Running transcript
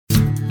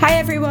Hi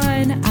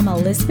everyone, I'm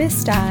Elizabeth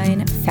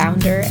Stein,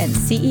 founder and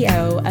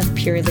CEO of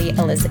Purely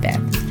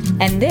Elizabeth,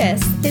 and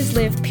this is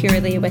Live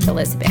Purely with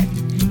Elizabeth,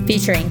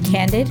 featuring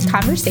candid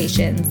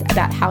conversations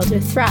about how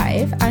to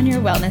thrive on your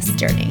wellness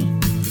journey.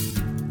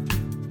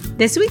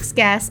 This week's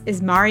guest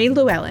is Mari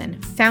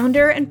Llewellyn,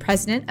 founder and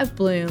president of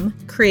Bloom,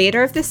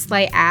 creator of the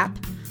Slay app,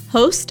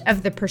 host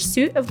of the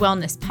Pursuit of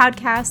Wellness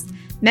podcast,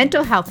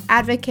 mental health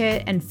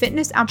advocate, and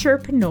fitness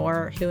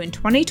entrepreneur who in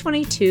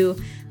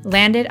 2022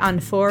 landed on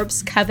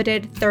Forbes'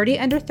 coveted 30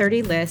 Under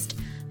 30 list,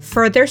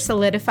 further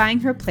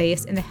solidifying her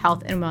place in the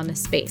health and wellness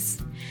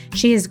space.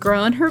 She has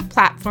grown her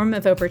platform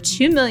of over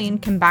 2 million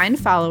combined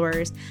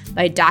followers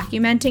by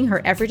documenting her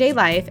everyday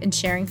life and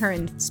sharing her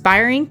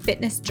inspiring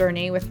fitness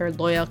journey with her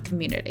loyal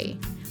community.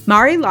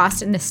 Mari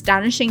lost an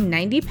astonishing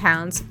 90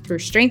 pounds through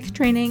strength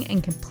training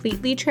and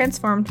completely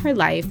transformed her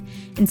life,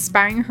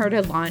 inspiring her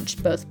to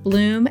launch both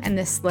Bloom and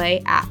the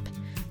Slay app.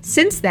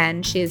 Since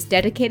then, she has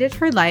dedicated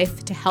her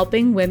life to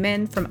helping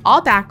women from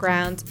all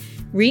backgrounds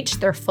reach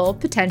their full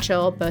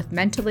potential, both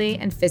mentally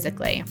and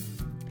physically.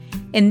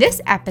 In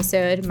this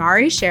episode,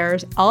 Mari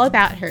shares all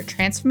about her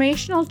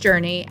transformational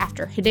journey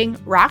after hitting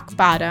rock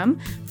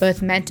bottom,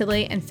 both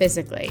mentally and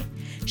physically.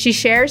 She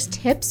shares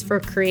tips for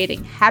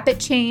creating habit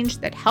change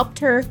that helped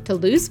her to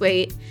lose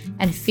weight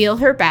and feel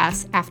her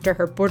best after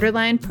her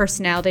borderline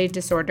personality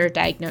disorder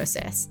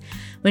diagnosis,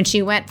 when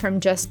she went from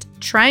just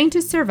trying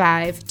to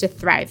survive to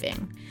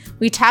thriving.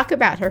 We talk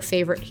about her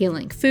favorite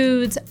healing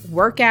foods,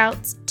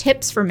 workouts,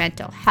 tips for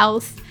mental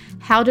health,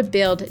 how to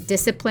build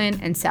discipline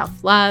and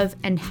self-love,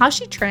 and how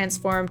she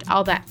transformed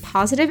all that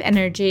positive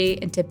energy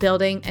into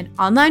building an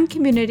online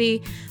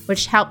community,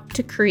 which helped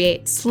to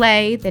create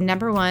Slay, the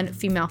 #1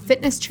 female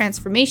fitness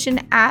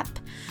transformation app,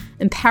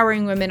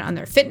 empowering women on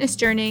their fitness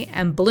journey,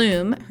 and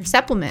Bloom, her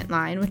supplement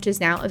line, which is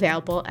now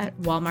available at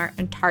Walmart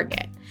and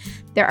Target.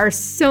 There are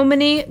so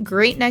many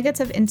great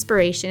nuggets of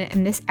inspiration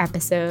in this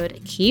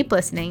episode. Keep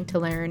listening to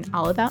learn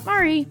all about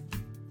Mari.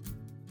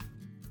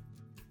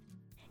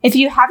 If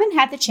you haven't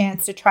had the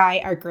chance to try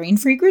our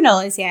grain-free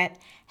granolas yet,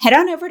 head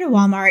on over to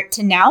Walmart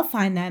to now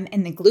find them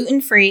in the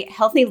gluten-free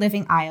healthy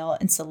living aisle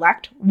in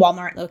select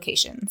Walmart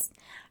locations.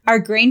 Our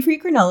grain-free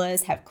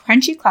granolas have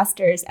crunchy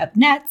clusters of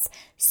nuts,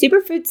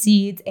 superfood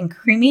seeds, and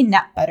creamy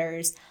nut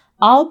butters,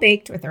 all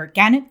baked with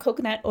organic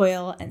coconut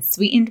oil and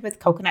sweetened with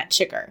coconut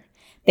sugar.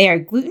 They are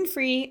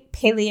gluten-free,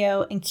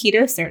 paleo, and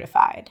keto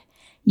certified.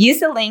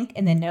 Use the link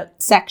in the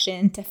notes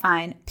section to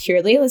find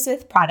Purely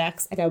Elizabeth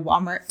products at a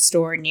Walmart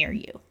store near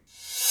you.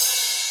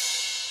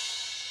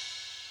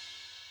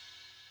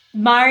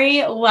 Mari,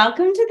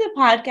 welcome to the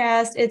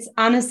podcast. It's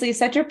honestly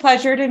such a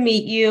pleasure to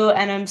meet you,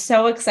 and I'm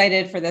so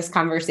excited for this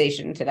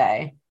conversation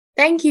today.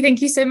 Thank you.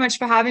 Thank you so much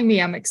for having me.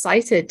 I'm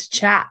excited to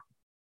chat.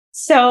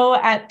 So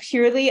at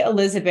Purely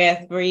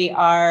Elizabeth, we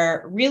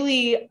are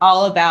really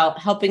all about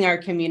helping our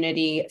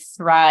community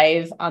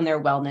thrive on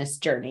their wellness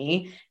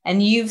journey.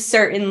 And you've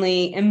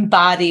certainly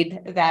embodied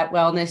that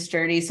wellness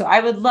journey. So I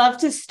would love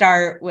to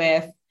start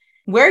with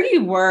where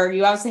you were.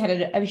 You obviously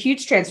had a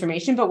huge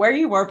transformation, but where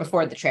you were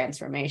before the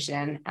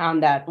transformation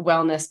on that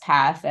wellness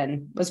path.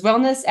 And was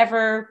wellness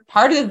ever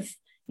part of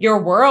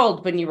your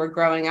world when you were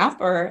growing up?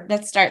 Or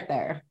let's start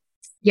there.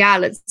 Yeah,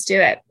 let's do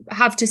it. I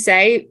have to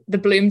say, the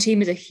Bloom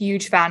team is a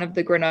huge fan of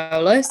the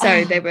granola,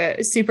 so they were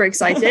super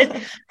excited.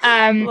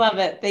 Love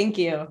it. Thank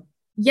you.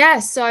 Yeah,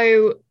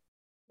 so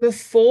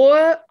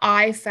before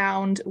I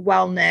found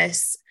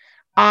wellness,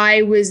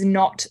 I was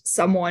not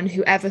someone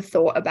who ever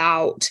thought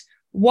about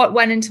what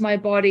went into my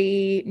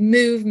body,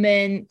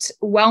 movement,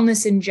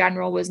 wellness in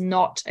general was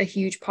not a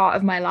huge part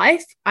of my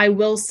life. I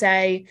will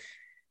say,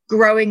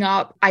 growing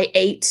up, I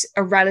ate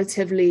a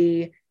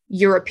relatively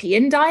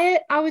European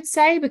diet, I would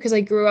say, because I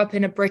grew up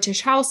in a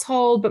British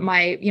household, but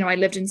I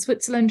lived in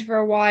Switzerland for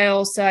a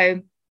while. So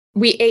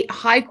we ate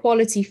high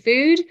quality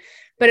food,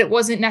 but it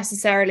wasn't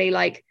necessarily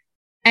like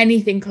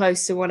anything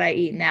close to what I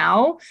eat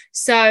now.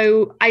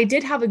 So I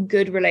did have a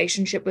good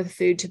relationship with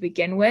food to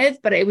begin with,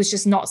 but it was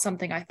just not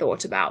something I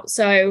thought about.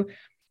 So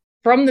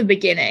from the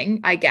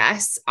beginning, I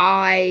guess,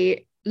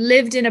 I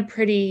lived in a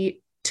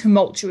pretty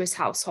tumultuous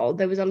household.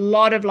 There was a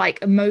lot of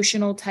like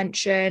emotional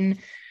tension,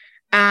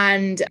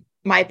 and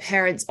my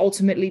parents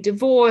ultimately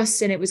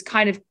divorced, and it was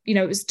kind of,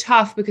 it was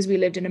tough because we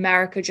lived in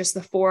America, just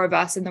the four of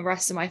us, and the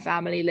rest of my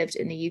family lived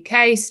in the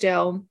UK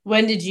still.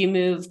 When did you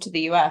move to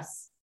the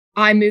US?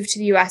 I moved to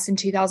the US in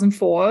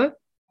 2004.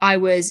 I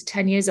was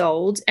 10 years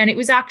old, and it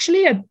was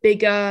actually a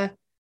bigger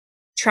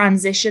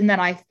transition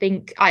than I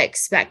think I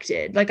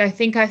expected. Like, I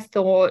think I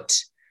thought,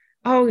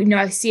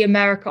 I see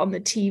America on the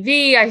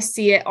TV, I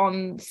see it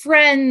on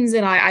Friends,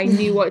 and I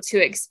knew what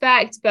to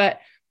expect, but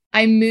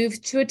I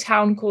moved to a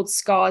town called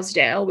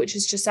Scarsdale, which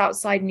is just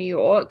outside New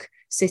York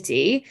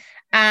City.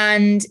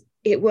 And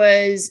it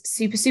was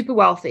super, super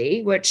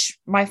wealthy, which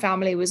my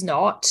family was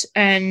not.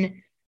 And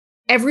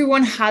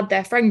everyone had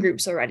their friend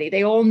groups already.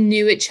 They all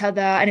knew each other.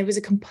 And it was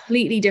a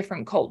completely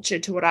different culture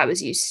to what I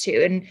was used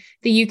to. In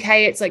the UK,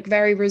 it's like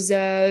very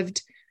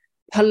reserved,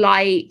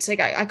 polite.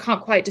 Like I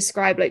can't quite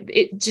describe, like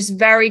it just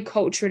very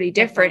culturally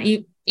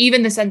different.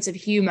 Even the sense of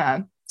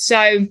humor.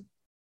 So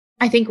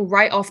I think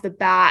right off the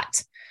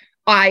bat,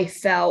 I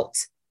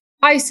felt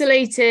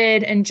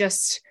isolated and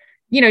just,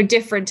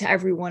 different to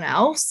everyone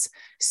else.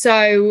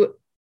 So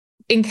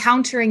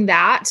encountering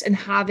that and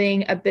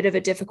having a bit of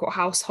a difficult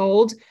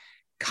household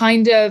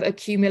kind of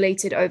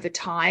accumulated over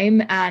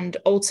time. And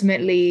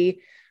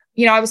ultimately,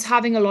 I was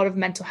having a lot of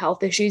mental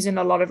health issues and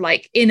a lot of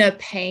like inner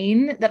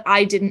pain that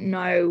I didn't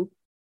know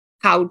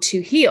how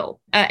to heal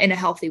in a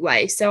healthy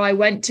way. So I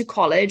went to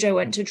college. I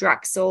went to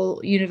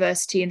Drexel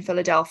University in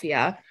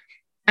Philadelphia.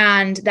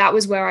 And that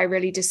was where I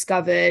really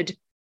discovered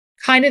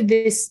kind of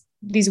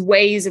these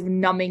ways of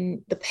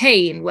numbing the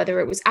pain, whether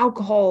it was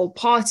alcohol,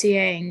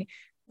 partying,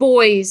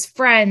 boys,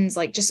 friends,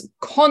 like just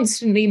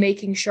constantly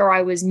making sure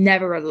I was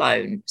never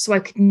alone. So I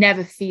could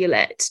never feel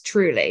it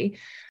truly.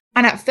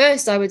 And at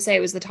first I would say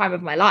it was the time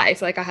of my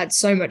life. Like I had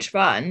so much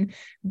fun,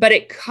 but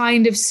it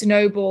kind of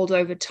snowballed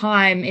over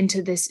time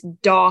into this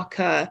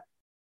darker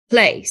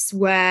place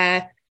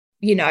where,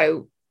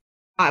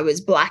 I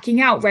was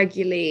blacking out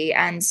regularly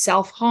and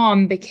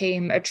self-harm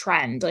became a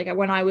trend. Like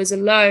when I was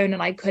alone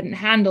and I couldn't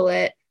handle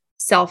it,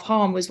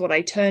 self-harm was what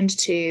I turned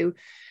to.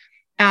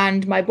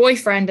 And my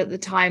boyfriend at the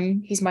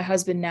time, he's my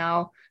husband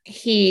now,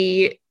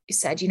 he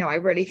said, I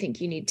really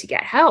think you need to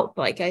get help.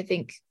 Like, I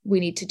think we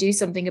need to do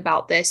something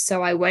about this.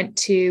 So I went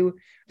to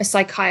a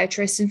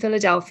psychiatrist in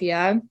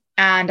Philadelphia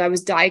and I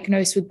was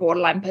diagnosed with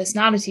borderline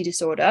personality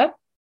disorder.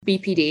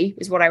 BPD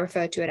is what I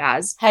refer to it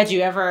as. Had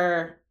you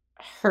ever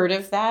heard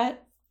of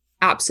that?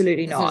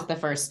 Absolutely not. This was the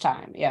first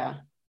time. Yeah.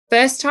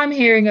 First time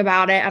hearing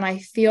about it. And I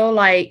feel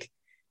like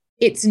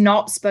it's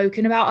not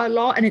spoken about a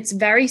lot and it's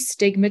very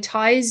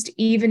stigmatized,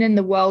 even in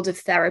the world of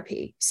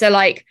therapy. So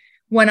like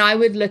when I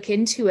would look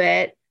into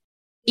it,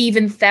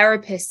 even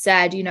therapists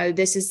said,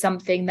 this is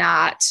something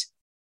that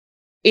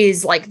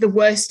is like the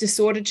worst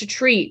disorder to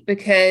treat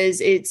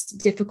because it's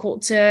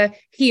difficult to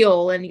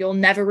heal and you'll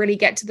never really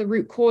get to the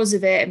root cause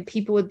of it. And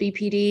people with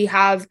BPD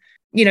have,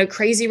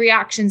 crazy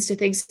reactions to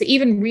things. So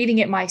even reading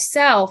it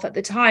myself at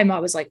the time, I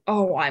was like,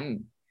 oh,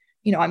 I'm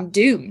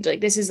doomed.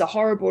 Like this is a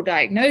horrible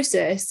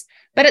diagnosis.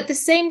 But at the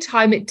same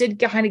time, it did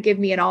kind of give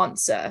me an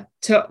answer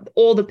to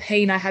all the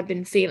pain I had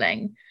been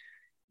feeling.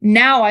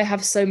 Now I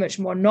have so much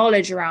more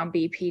knowledge around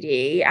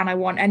BPD, and I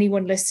want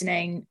anyone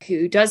listening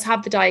who does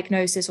have the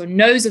diagnosis or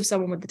knows of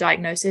someone with the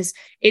diagnosis,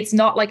 it's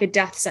not like a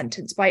death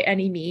sentence by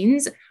any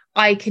means.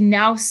 I can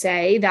now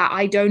say that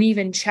I don't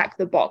even check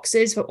the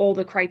boxes for all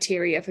the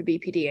criteria for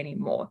BPD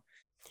anymore.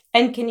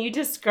 And can you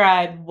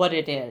describe what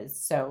it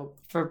is? So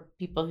for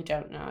people who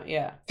don't know,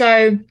 yeah.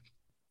 So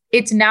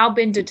it's now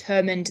been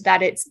determined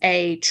that it's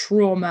a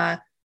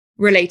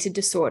trauma-related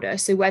disorder.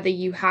 So whether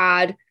you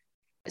had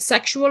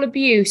sexual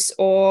abuse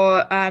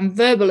or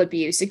verbal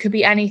abuse, it could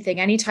be anything,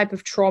 any type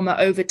of trauma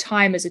over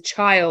time as a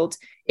child,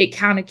 it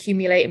can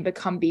accumulate and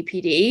become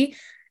BPD.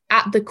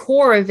 At the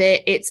core of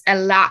it, it's a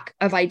lack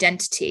of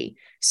identity.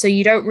 So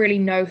you don't really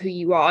know who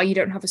you are. You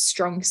don't have a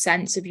strong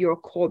sense of your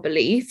core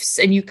beliefs,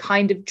 and you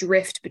kind of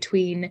drift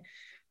between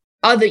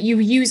you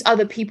use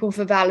other people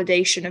for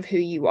validation of who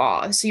you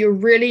are. So you're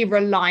really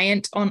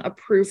reliant on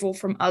approval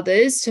from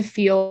others to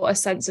feel a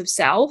sense of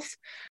self.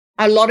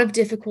 A lot of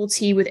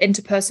difficulty with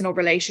interpersonal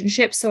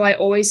relationships. So I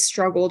always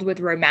struggled with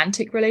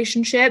romantic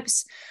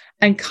relationships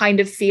and kind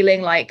of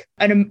feeling like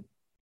an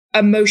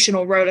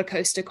emotional roller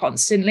coaster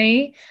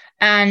constantly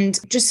and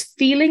just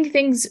feeling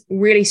things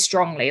really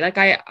strongly. Like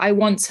I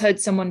once heard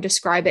someone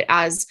describe it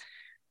as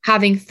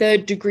having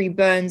third-degree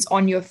burns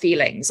on your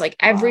feelings. Like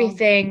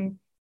everything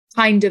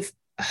kind of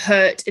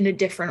hurt in a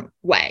different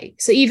way.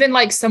 So even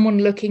like someone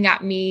looking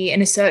at me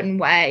in a certain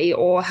way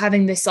or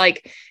having this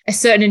like a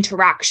certain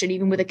interaction,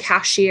 even with a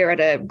cashier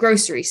at a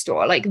grocery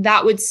store, like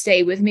that would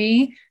stay with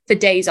me for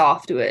days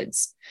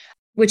afterwards,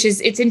 which is,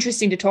 it's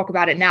interesting to talk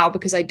about it now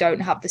because I don't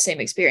have the same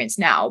experience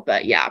now,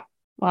 but yeah.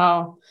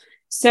 Wow.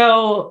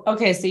 So,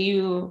 okay. So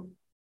you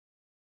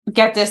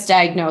get this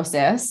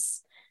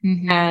diagnosis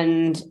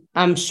and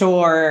I'm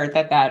sure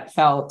that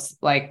felt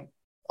like,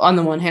 on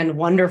the one hand,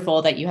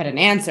 wonderful that you had an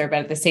answer, but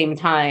at the same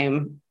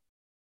time,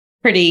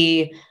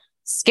 pretty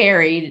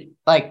scary.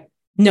 Like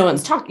no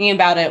one's talking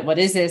about it. What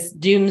is this?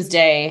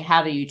 Doomsday.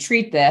 How do you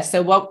treat this?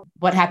 So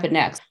what happened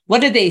next? What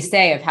did they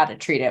say of how to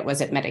treat it? Was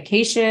it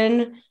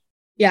medication?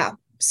 Yeah.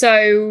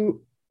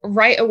 So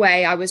right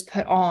away, I was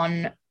put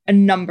on a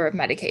number of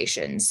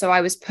medications. So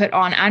I was put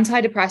on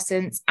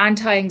antidepressants,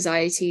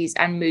 anti-anxieties,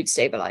 and mood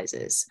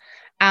stabilizers.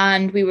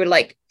 And we were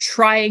like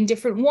trying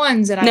different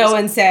ones. And no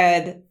one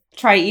said,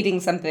 try eating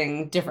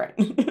something different.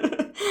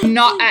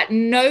 Not at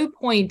no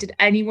point did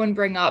anyone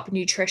bring up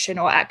nutrition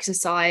or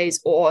exercise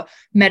or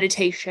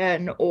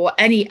meditation or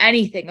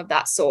anything of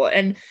that sort.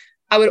 And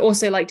I would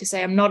also like to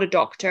say I'm not a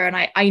doctor, and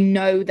I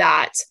know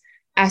that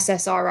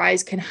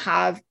SSRIs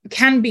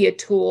can be a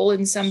tool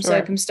in some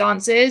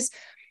circumstances.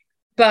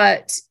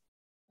 But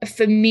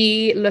for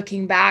me,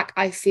 looking back,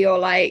 I feel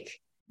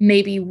like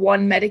maybe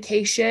one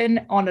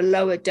medication on a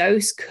lower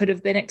dose could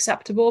have been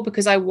acceptable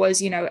because I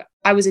was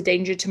a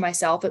danger to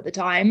myself at the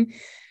time.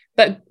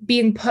 But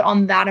being put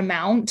on that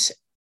amount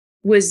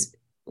was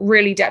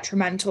really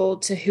detrimental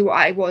to who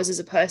I was as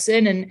a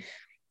person. And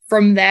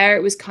from there,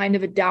 it was kind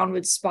of a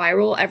downward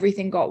spiral.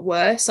 Everything got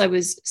worse. I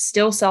was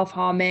still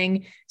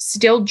self-harming,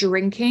 still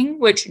drinking,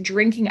 which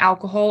drinking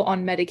alcohol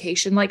on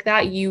medication like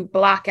that, you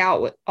black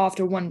out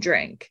after one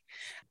drink.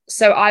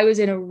 So I was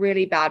in a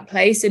really bad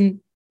place. And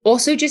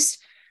also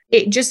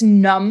it just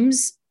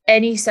numbs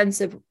any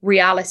sense of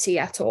reality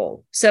at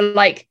all. So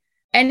like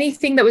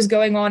anything that was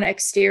going on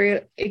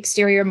exterior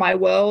in my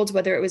world,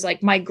 whether it was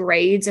like my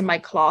grades and my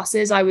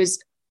classes, I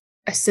was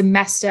a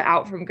semester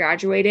out from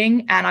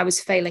graduating and I was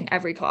failing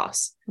every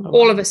class.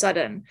 All of a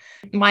sudden.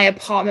 My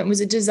apartment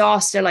was a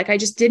disaster. Like I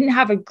just didn't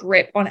have a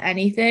grip on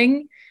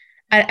anything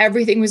and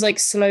everything was like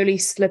slowly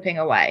slipping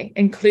away,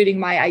 including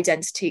my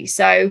identity.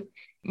 So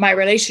my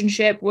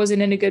relationship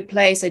wasn't in a good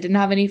place. I didn't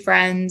have any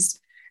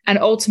friends. And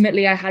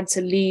ultimately I had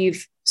to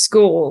leave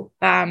school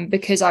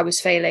because I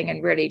was failing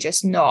and really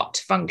just not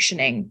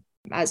functioning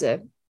as a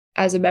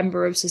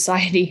member of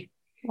society.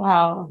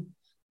 Wow.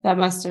 That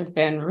must have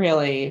been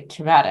really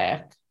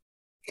traumatic.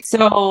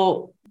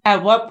 So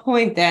at what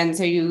point then,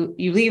 so you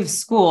leave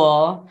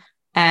school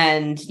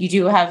and you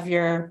do have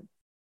your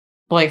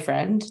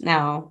boyfriend,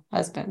 now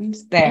husband,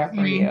 there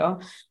for you.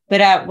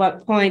 But at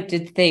what point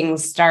did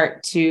things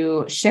start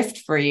to shift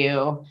for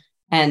you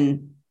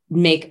and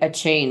make a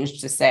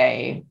change to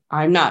say,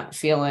 I'm not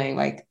feeling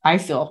like I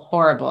feel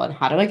horrible and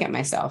how do I get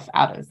myself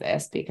out of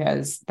this?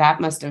 Because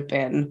that must have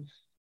been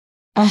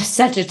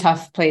such a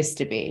tough place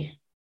to be.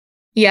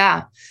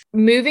 Yeah.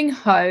 Moving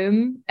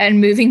home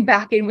and moving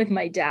back in with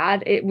my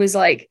dad, it was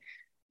like,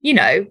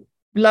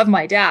 love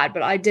my dad,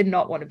 but I did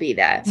not want to be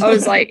there. I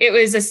was like, it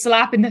was a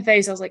slap in the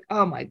face. I was like,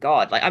 oh my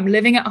God, like I'm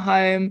living at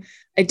home.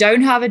 I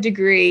don't have a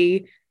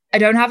degree. I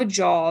don't have a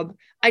job.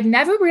 I'd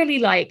never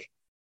really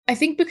I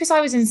think because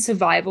I was in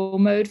survival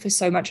mode for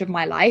so much of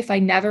my life, I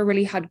never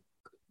really had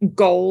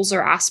goals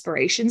or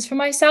aspirations for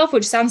myself,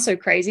 which sounds so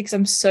crazy because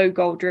I'm so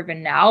goal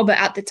driven now. But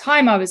at the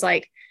time I was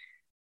like,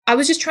 I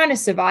was just trying to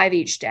survive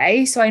each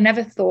day. So I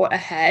never thought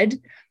ahead.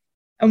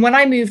 And when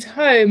I moved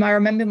home, I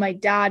remember my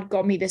dad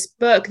got me this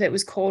book that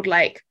was called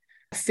like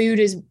Food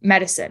is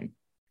Medicine.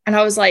 And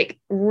I was like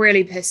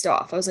really pissed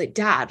off. I was like,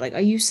 Dad, like,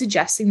 are you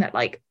suggesting that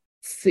like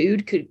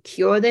food could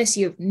cure this?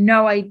 You have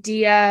no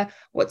idea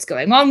what's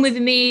going on with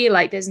me.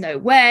 Like, there's no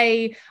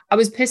way. I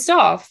was pissed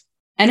off.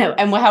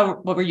 And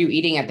what were you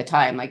eating at the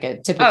time? Like a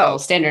typical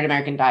standard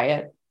American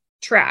diet?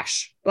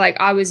 Trash.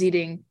 Like I was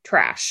eating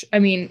trash. I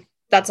mean,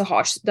 that's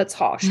harsh,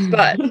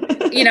 but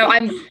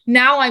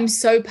I'm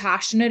so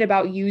passionate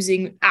about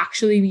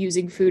actually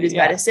using food as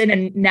medicine.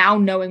 And now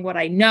knowing what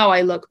I know,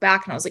 I look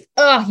back and I was like,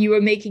 oh, you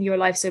were making your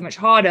life so much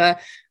harder.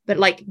 But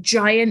like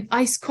giant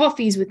iced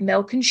coffees with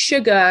milk and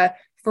sugar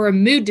for a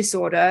mood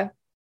disorder,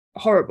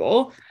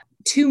 horrible.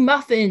 2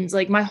 muffins,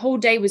 like my whole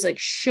day was like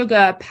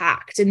sugar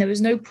packed and there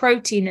was no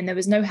protein and there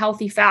was no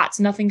healthy fats,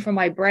 nothing for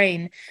my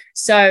brain.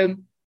 So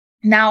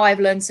now I've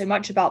learned so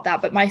much about that.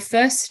 But my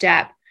first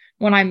step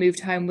when I moved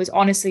home was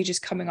honestly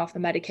just coming off the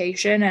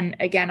medication. And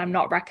again, I'm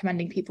not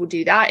recommending people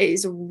do that. It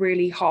is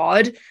really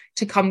hard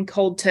to come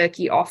cold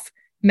turkey off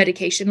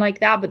medication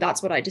like that, but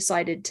that's what I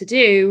decided to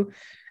do.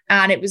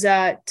 And it was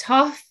a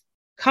tough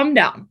come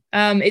down.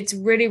 It's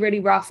really,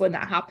 really rough when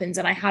that happens.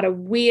 And I had a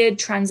weird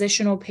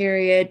transitional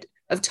period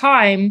of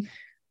time,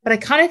 but I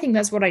kind of think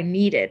that's what I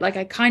needed. Like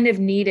I kind of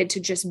needed to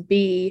just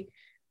be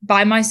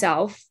by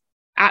myself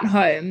at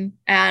home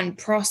and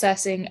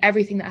processing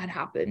everything that had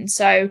happened.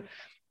 So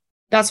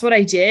that's what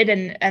I did.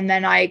 And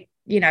then I,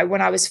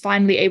 when I was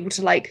finally able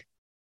to like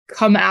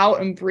come out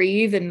and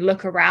breathe and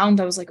look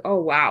around, I was like,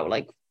 oh, wow,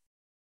 like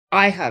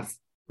I have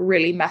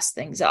really messed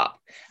things up.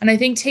 And I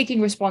think taking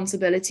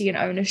responsibility and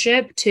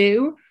ownership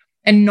too,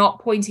 and not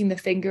pointing the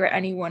finger at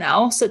anyone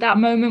else at that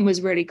moment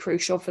was really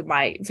crucial for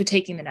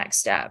taking the next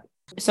step.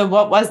 So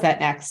what was that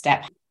next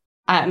step?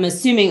 I'm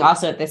assuming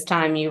also at this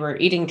time you were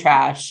eating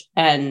trash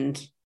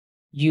and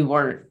you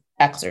weren't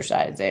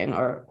exercising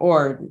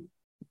or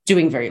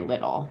doing very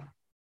little.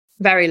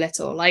 Very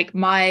little. Like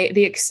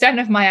the extent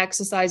of my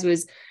exercise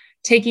was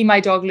taking my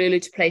dog Lulu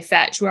to play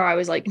fetch, where I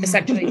was like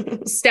essentially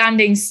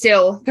standing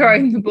still,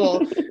 throwing the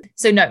ball.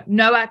 So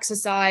no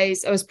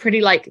exercise. I was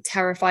pretty like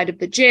terrified of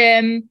the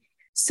gym.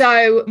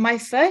 So my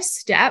first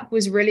step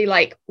was really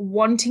like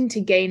wanting to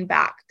gain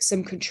back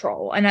some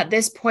control. And at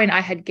this point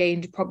I had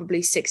gained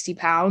probably 60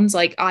 pounds.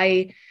 Like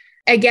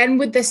again,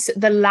 with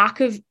the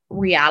lack of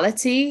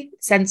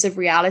sense of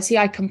reality,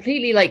 I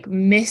completely like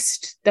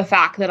missed the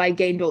fact that I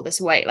gained all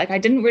this weight. Like I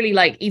didn't really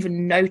like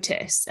even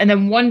notice. And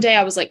then one day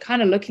I was like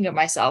kind of looking at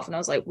myself and I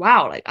was like,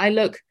 wow, like I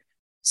look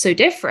so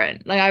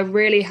different. Like I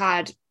really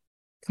had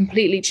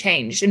completely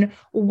changed. And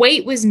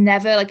weight was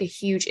never like a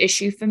huge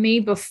issue for me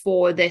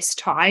before this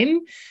time.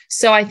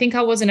 So I think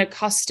I wasn't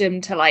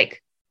accustomed to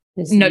like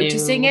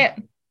noticing it.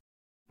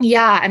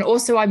 Yeah. And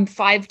also I'm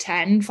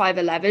 5'10",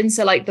 5'11".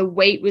 So like the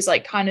weight was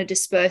like kind of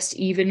dispersed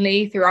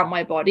evenly throughout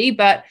my body,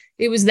 but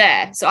it was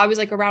there. So I was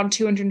like around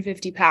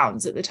 250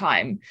 pounds at the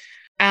time.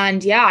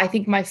 And yeah, I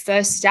think my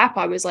first step,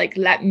 I was like,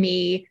 let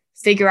me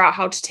figure out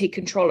how to take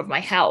control of my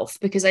health,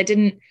 because I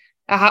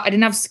I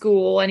didn't have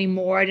school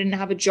anymore. I didn't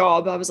have a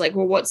job. I was like,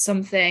 well, what's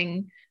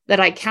something that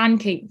I can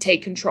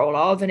take control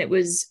of? And it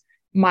was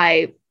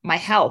my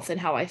health and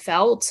how I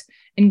felt.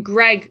 And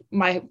Greg,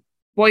 my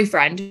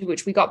boyfriend,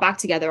 which we got back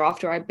together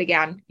after I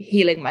began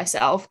healing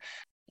myself,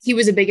 he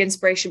was a big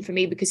inspiration for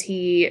me because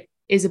he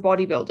is a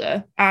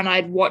bodybuilder, and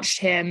I'd watched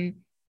him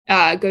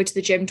go to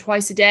the gym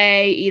twice a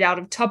day, eat out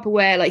of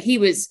Tupperware. Like, he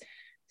was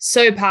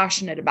so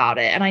passionate about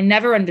it, and I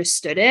never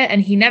understood it.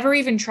 And he never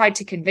even tried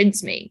to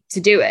convince me to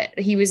do it.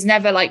 He was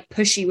never like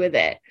pushy with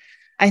it.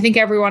 I think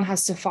everyone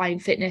has to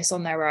find fitness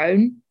on their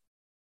own.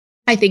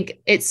 I think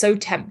it's so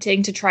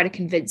tempting to try to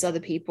convince other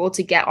people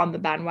to get on the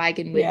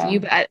bandwagon with you.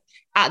 But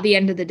at the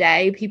end of the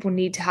day, people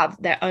need to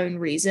have their own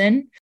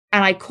reason.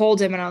 And I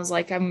called him and I was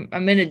like, I'm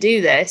going to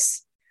do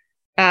this.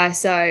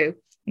 So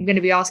I'm going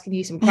to be asking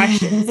you some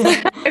questions,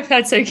 if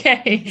that's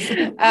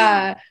okay.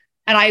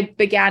 And I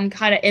began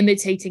kind of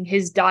imitating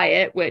his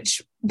diet,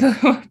 which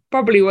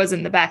probably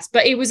wasn't the best,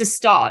 but it was a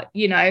start,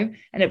 you know,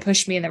 and it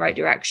pushed me in the right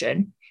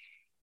direction.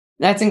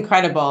 That's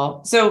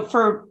incredible. So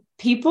for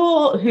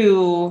people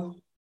who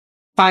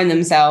find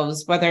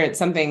themselves, whether it's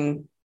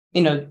something,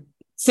 you know,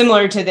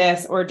 similar to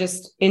this or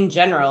just in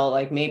general,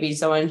 like maybe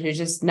someone who's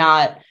just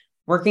not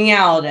working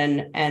out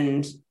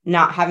and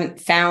haven't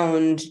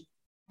found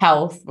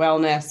health,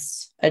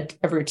 wellness, a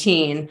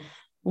routine,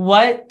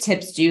 what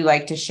tips do you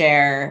like to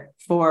share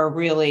for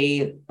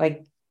really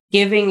like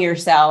getting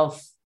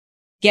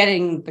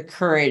the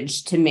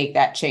courage to make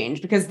that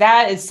change? Because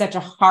that is such a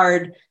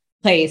hard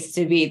place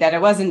to be, that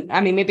it wasn't,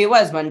 I mean, maybe it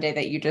was one day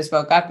that you just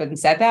woke up and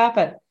said that,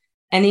 but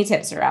any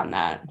tips around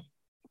that?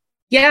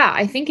 Yeah,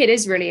 I think it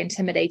is really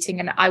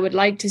intimidating. And I would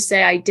like to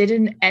say I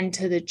didn't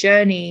enter the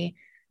journey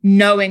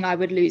knowing I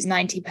would lose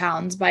 90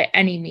 pounds by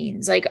any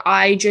means. Like,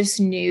 I just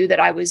knew that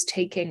I was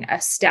taking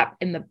a step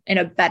in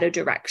a better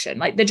direction.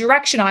 Like, the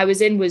direction I was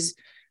in was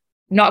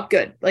not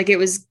good. Like, it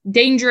was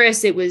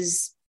dangerous. It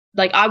was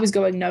like I was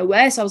going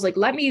nowhere. So I was like,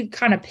 let me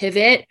kind of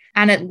pivot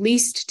and at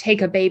least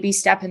take a baby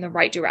step in the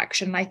right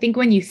direction. And I think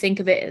when you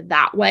think of it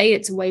that way,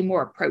 it's way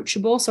more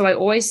approachable. So I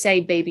always say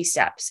baby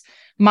steps.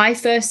 My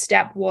first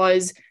step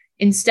was,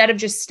 instead of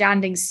just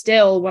standing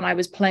still when I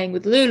was playing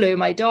with Lulu,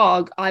 my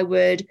dog, I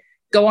would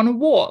go on a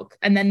walk.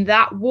 And then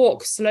that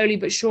walk slowly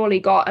but surely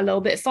got a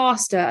little bit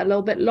faster, a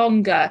little bit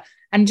longer,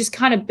 and just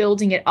kind of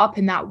building it up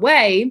in that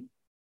way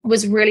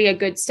was really a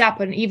good step.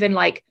 And even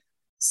like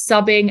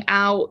subbing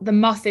out the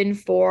muffin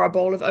for a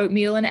bowl of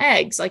oatmeal and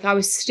eggs. Like, I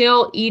was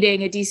still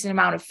eating a decent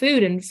amount of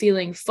food and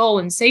feeling full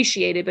and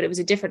satiated, but it was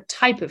a different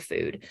type of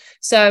food.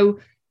 So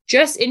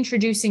just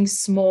introducing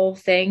small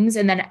things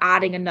and then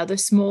adding another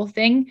small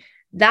thing,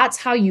 that's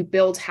how you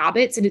build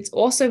habits. And it's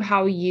also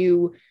how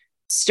you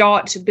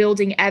start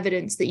building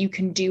evidence that you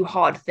can do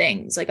hard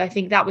things. Like, I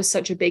think that was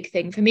such a big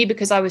thing for me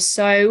because I was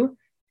so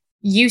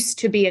used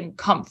to being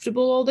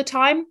comfortable all the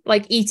time,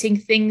 like eating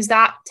things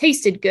that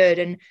tasted good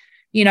and,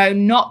 you know,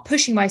 not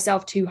pushing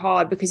myself too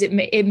hard because it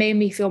made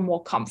me feel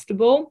more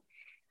comfortable.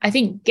 I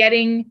think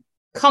getting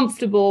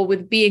comfortable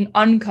with being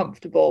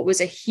uncomfortable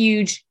was a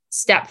huge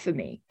step for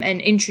me,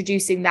 and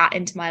introducing that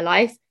into my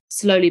life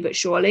slowly but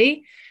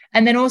surely.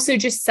 And then also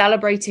just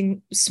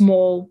celebrating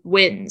small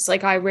wins.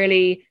 Like, I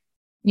really,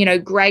 you know,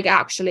 Greg,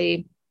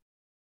 actually,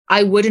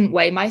 I wouldn't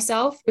weigh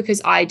myself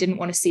because I didn't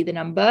want to see the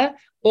number.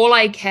 All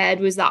I cared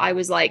was that I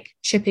was like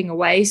chipping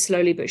away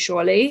slowly but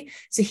surely.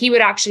 So he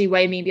would actually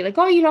weigh me and be like,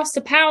 oh, you lost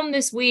a pound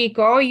this week,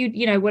 or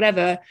you know,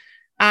 whatever.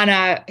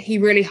 And he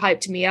really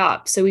hyped me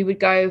up. So we would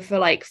go for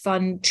like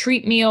fun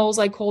treat meals,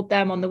 I called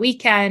them, on the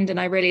weekend. And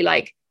I really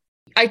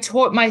I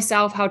taught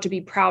myself how to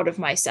be proud of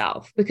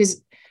myself,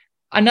 because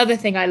another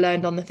thing I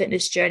learned on the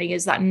fitness journey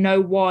is that no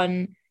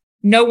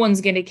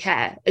one's going to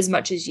care as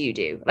much as you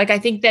do. Like, I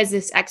think there's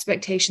this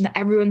expectation that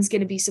everyone's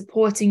going to be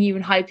supporting you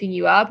and hyping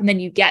you up. And then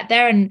you get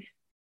there and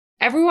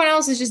everyone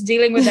else is just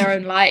dealing with their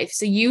own life.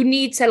 So you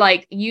need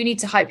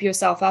to hype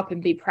yourself up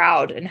and be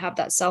proud and have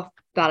that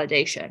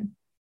self-validation.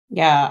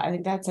 Yeah, I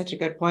think that's such a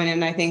good point.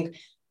 And I think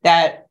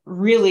that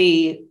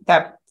really,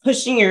 that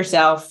pushing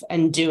yourself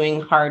and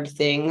doing hard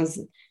things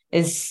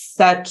is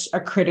such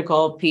a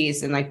critical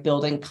piece in like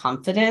building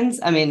confidence.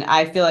 I mean,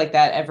 I feel like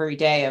that every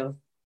day of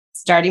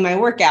starting my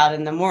workout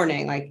in the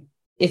morning. Like,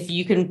 if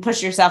you can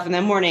push yourself in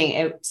the morning,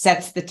 it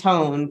sets the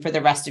tone for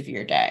the rest of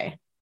your day.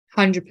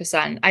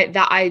 100%.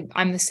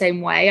 I'm the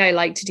same way. I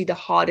like to do the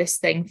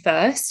hardest thing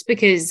first,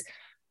 because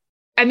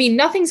I mean,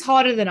 nothing's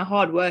harder than a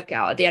hard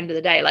workout at the end of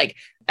the day. Like,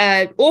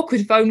 an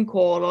awkward phone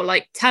call or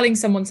like telling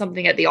someone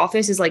something at the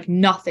office is like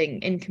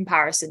nothing in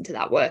comparison to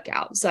that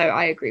workout. So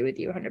I agree with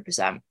you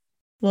 100%.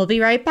 We'll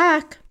be right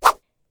back.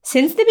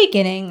 Since the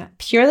beginning,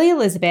 Purely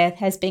Elizabeth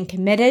has been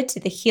committed to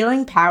the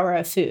healing power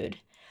of food.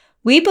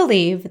 We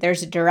believe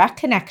there's a direct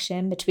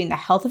connection between the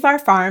health of our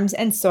farms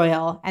and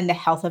soil and the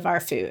health of our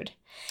food.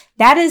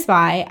 That is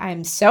why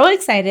I'm so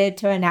excited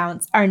to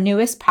announce our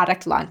newest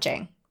product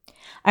launching.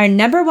 Our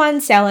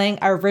 #1 selling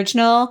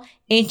original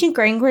ancient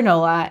grain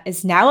granola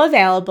is now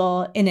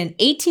available in an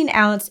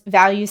 18-ounce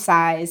value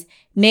size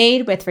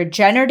made with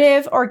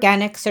regenerative,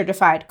 organic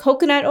certified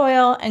coconut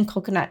oil and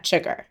coconut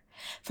sugar.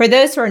 For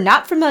those who are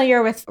not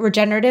familiar with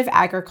regenerative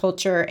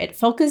agriculture, it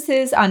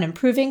focuses on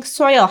improving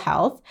soil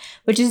health,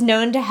 which is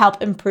known to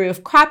help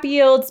improve crop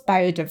yields,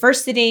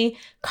 biodiversity,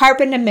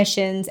 carbon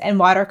emissions, and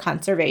water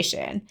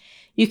conservation.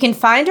 You can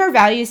find our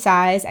value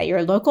size at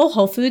your local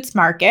Whole Foods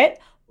market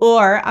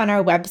or on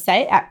our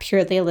website at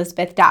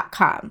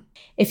purelyelizabeth.com.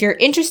 If you're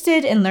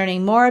interested in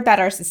learning more about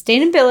our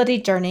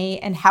sustainability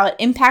journey and how it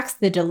impacts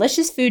the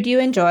delicious food you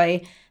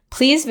enjoy,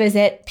 please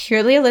visit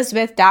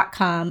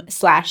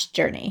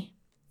purelyelizabeth.com/journey.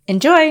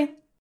 Enjoy.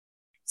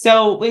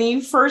 So when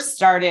you first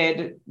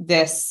started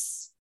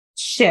this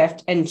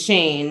shift and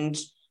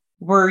change,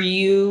 were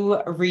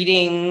you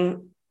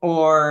reading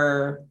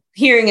or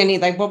hearing any,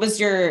 like, what was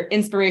your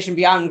inspiration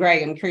beyond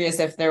Greg? I'm curious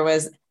if there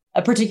was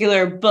a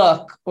particular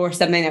book or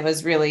something that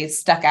was really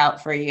stuck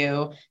out for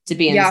you to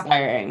be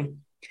inspiring.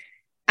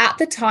 At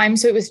the time,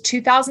 so it was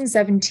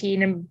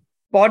 2017, and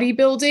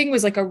bodybuilding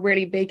was like a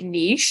really big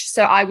niche.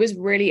 So I was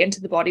really into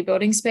the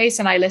bodybuilding space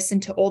and I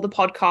listened to all the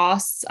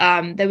podcasts.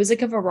 There was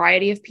like a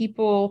variety of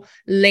people.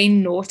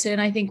 Lane Norton,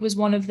 I think, was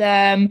one of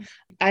them.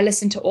 I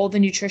listened to all the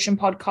nutrition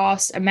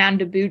podcasts.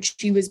 Amanda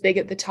Bucci was big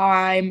at the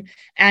time.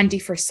 Andy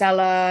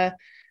Frisella.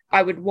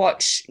 I would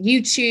watch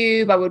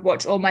YouTube. I would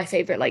watch all my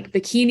favorite like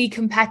bikini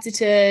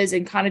competitors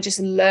and kind of just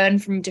learn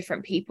from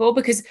different people,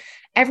 because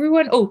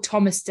everyone,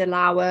 Thomas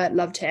DeLauer,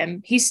 loved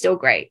him. He's still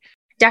great.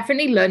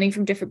 Definitely learning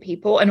from different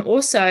people. And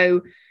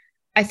also,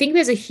 I think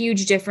there's a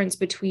huge difference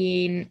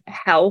between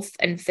health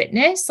and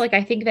fitness. Like,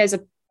 I think there's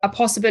a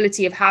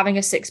possibility of having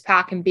a six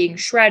pack and being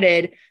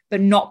shredded,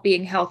 but not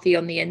being healthy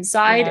on the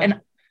inside. Yeah.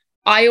 And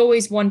I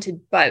always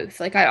wanted both.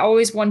 Like, I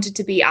always wanted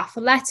to be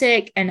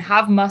athletic and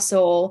have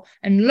muscle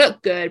and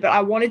look good, but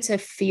I wanted to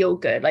feel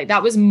good. Like,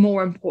 that was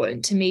more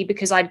important to me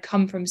because I'd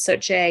come from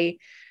such a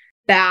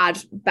bad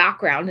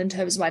background in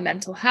terms of my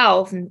mental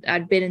health, and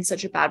I'd been in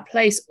such a bad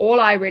place.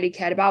 All I really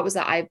cared about was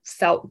that I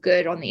felt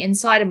good on the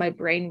inside and my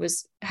brain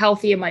was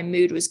healthy and my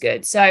mood was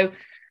good. So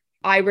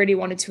I really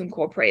wanted to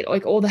incorporate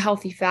like all the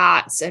healthy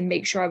fats and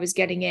make sure I was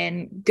getting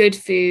in good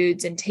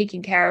foods and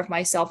taking care of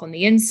myself on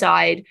the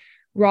inside,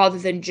 rather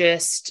than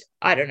just,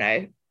 I don't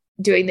know,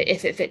 doing the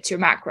if it fits your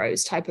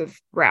macros type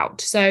of route.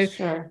 So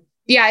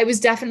yeah, it was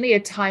definitely a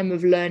time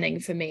of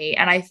learning for me.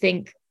 And I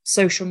think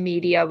social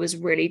media was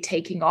really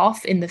taking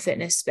off in the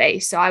fitness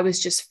space. So I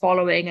was just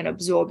following and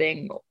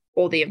absorbing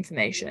all the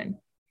information.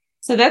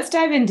 So let's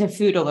dive into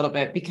food a little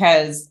bit,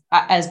 because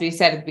as we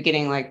said at the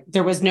beginning, like,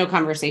 there was no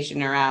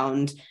conversation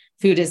around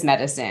food as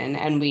medicine.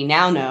 And we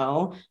now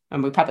know,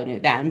 and we probably knew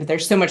then, but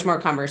there's so much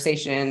more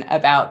conversation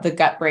about the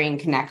gut-brain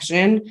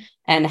connection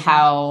and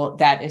how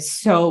that is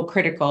so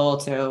critical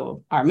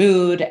to our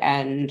mood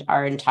and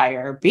our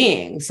entire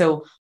being.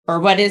 So, or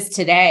what is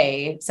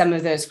today some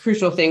of those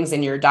crucial things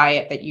in your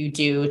diet that you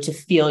do to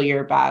feel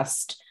your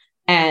best?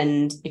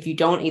 And if you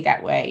don't eat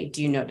that way,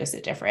 do you notice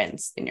a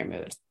difference in your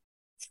mood?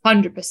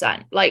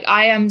 100%. Like,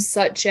 I am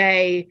such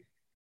a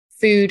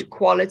food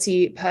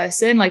quality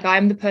person. Like,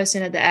 I'm the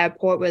person at the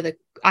airport where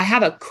I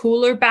have a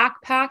cooler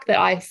backpack that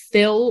I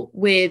fill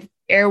with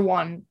Air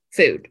One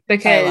food,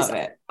 because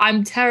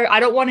I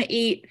don't want to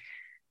eat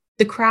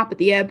the crap at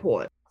the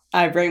airport.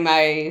 I bring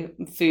my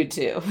food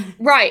too.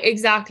 Right,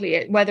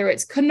 exactly. Whether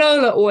it's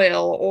canola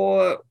oil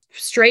or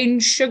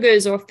strange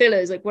sugars or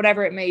fillers, like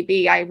whatever it may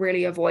be, I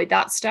really avoid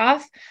that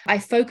stuff. I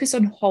focus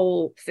on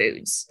whole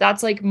foods.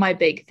 That's like my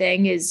big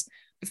thing, is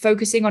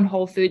focusing on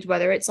whole foods,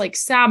 whether it's like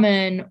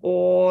salmon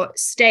or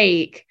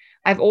steak.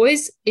 I've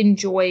always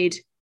enjoyed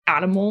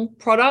animal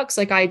products.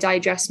 Like, I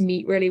digest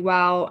meat really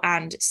well,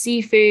 and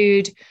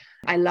seafood.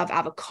 I love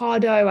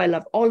avocado. I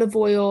love olive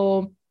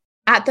oil.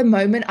 At the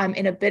moment, I'm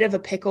in a bit of a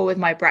pickle with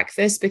my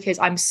breakfast because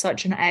I'm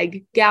such an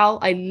egg gal.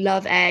 I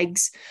love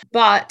eggs,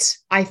 but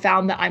I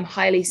found that I'm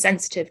highly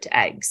sensitive to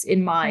eggs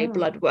in my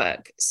blood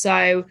work.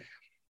 So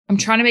I'm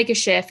trying to make a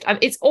shift.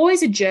 It's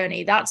always a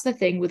journey. That's the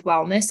thing with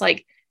wellness.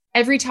 Like,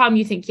 every time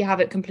you think you have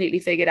it completely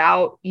figured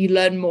out, you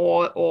learn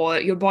more, or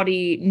your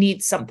body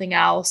needs something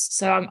else.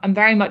 So I'm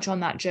very much on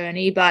that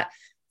journey. But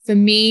for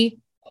me,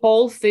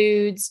 whole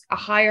foods, a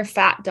higher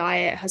fat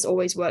diet has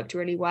always worked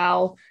really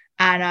well.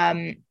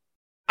 And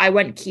I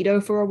went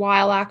keto for a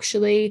while,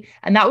 actually,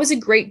 and that was a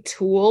great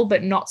tool,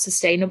 but not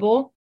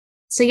sustainable.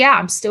 So yeah,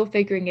 I'm still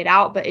figuring it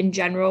out. But in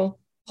general,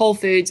 whole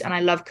foods, and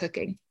I love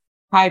cooking.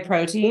 High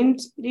protein,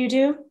 do you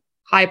do?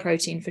 High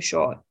protein for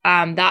sure.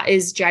 That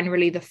is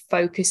generally the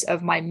focus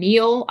of my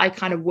meal. I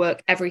kind of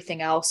work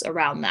everything else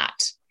around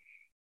that.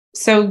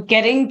 So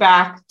getting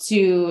back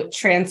to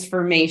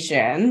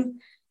transformation.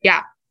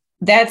 Yeah.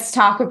 Let's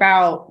talk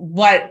about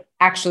what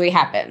actually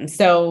happened.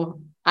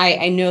 So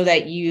I know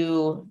that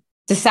you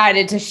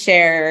decided to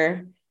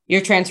share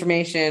your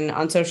transformation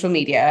on social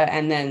media,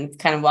 and then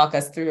kind of walk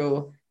us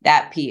through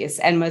that piece.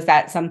 And was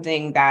that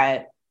something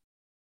that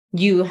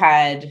you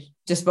had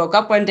just woke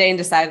up one day and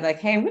decided, like,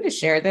 hey, I'm going to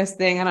share this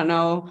thing? I don't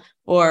know.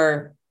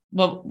 Or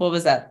what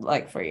was that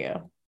like for you?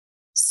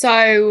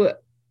 So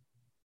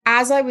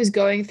as I was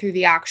going through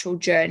the actual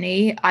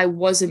journey, I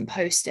wasn't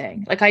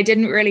posting. Like, I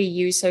didn't really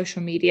use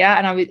social media,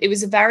 and it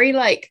was a very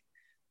like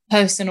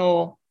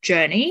personal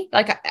journey.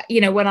 Like,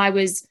 when I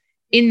was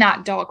in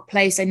that dark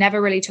place, I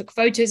never really took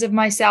photos of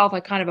myself. I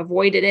kind of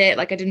avoided it.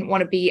 Like, I didn't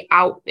want to be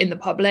out in the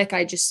public.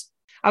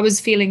 I was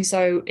feeling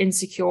so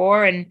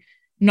insecure and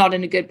not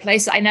in a good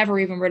place. I never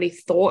even really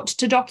thought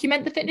to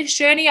document the fitness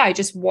journey. I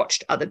just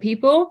watched other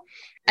people.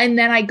 And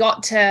then I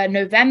got to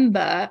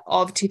November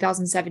of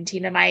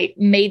 2017 and I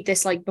made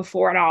this like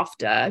before and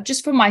after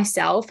just for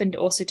myself and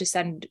also to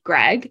send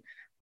Greg.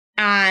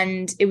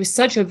 And it was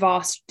such a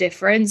vast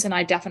difference. And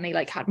I definitely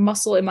like had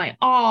muscle in my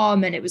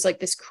arm and it was like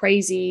this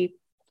crazy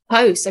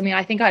post. I mean,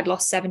 I think I'd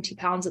lost 70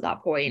 pounds at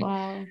that point.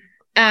 Wow.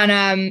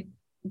 And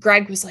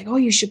Greg was like, oh,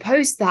 you should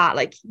post that.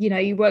 Like,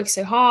 you work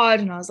so hard.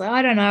 And I was like,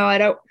 I don't know.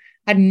 I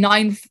had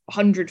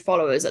 900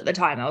 followers at the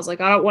time. I was like,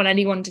 I don't want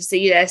anyone to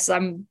see this.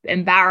 I'm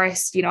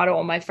embarrassed. I don't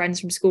want my friends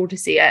from school to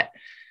see it.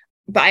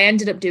 But I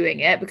ended up doing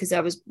it because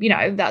I was,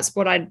 that's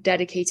what I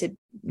dedicated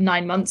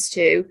 9 months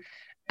to.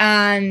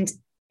 And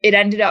it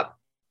ended up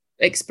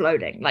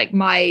exploding. Like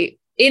my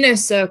inner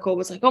circle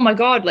was like, oh my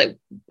God, like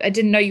I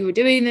didn't know you were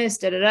doing this,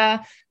 da da da.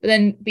 But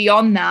then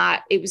beyond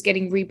that, it was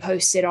getting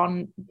reposted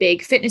on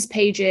big fitness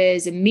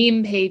pages and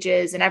meme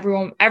pages, and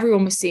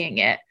everyone was seeing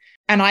it.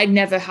 And I'd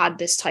never had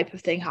this type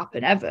of thing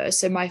happen ever.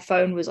 So my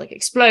phone was like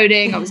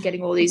exploding. I was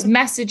getting all these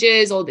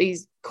messages, all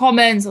these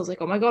comments. I was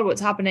like, oh my God,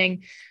 what's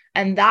happening?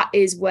 And that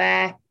is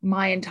where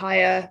my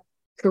entire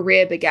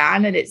career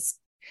began. And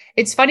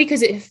it's funny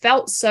because it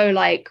felt so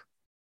like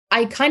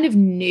I kind of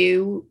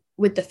knew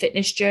with the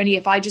fitness journey,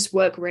 if I just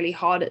work really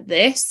hard at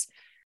this,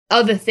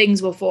 other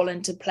things will fall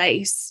into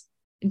place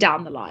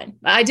down the line.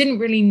 I didn't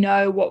really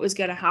know what was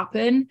going to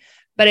happen,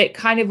 but it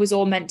kind of was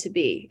all meant to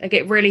be. Like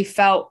it really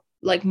felt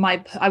like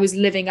I was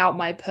living out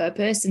my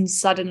purpose, and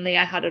suddenly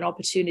I had an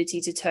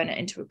opportunity to turn it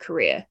into a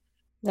career.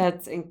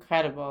 That's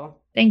incredible.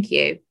 Thank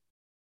you.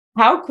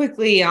 How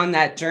quickly on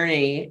that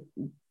journey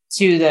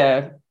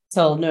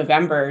till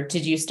November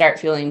did you start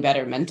feeling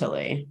better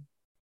mentally?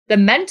 The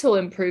mental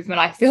improvement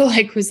I feel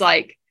like was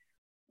like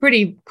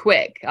pretty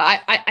quick.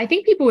 I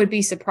think people would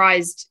be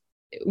surprised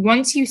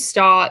once you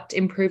start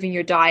improving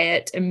your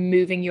diet and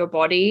moving your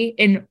body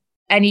in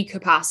any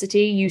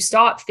capacity, you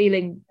start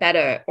feeling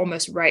better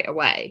almost right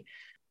away.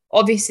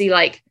 Obviously,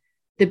 like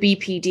the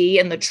BPD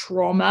and the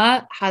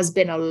trauma has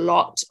been a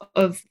lot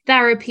of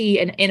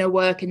therapy and inner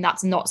work, and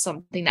that's not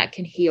something that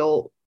can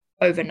heal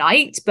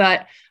overnight.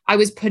 But I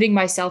was putting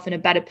myself in a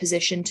better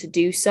position to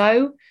do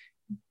so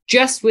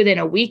just within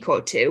a week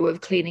or two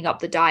of cleaning up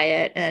the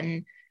diet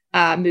and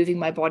moving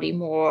my body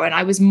more. And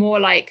I was more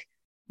like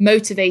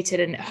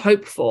motivated and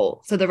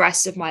hopeful for the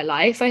rest of my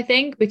life, I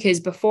think, because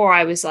before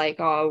I was like,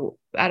 oh,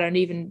 I don't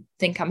even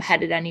think I'm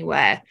headed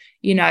anywhere,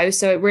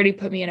 so it really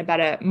put me in a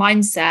better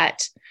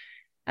mindset.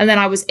 And then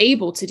I was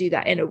able to do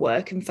that inner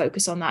work and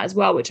focus on that as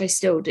well, which I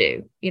still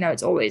do.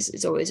 It's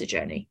always a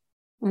journey.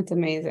 That's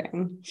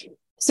amazing.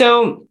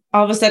 So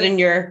all of a sudden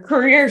your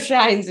career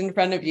shines in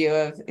front of you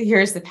of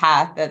here's the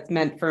path that's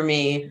meant for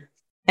me.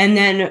 And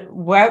then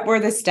what were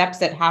the steps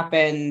that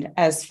happened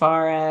as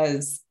far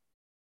as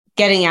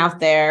getting out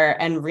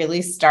there and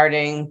really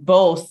starting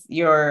both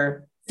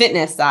your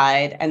fitness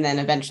side and then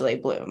eventually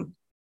Bloom?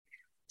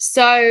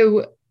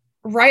 So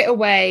right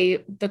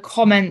away, the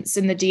comments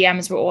and the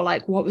DMs were all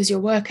like, what was your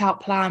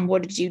workout plan?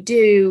 What did you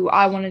do?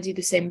 I want to do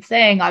the same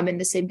thing. I'm in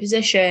the same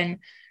position.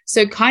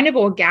 So kind of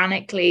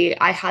organically,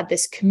 I had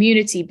this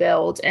community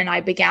build and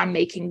I began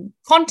making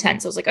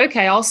content. So I was like,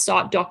 okay, I'll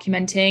start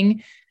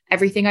documenting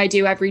everything I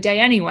do every day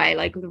anyway,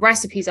 like the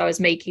recipes I was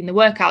making, the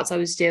workouts I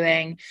was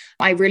doing.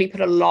 I really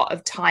put a lot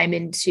of time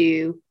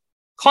into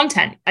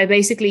content. I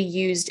basically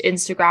used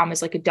Instagram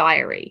as like a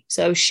diary.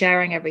 So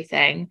sharing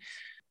everything.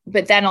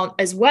 But then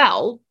as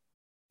well,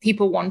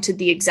 people wanted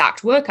the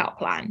exact workout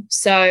plan.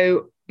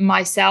 So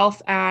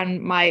myself and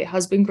my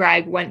husband,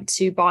 Greg, went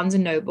to Barnes &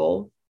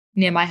 Noble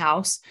near my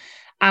house,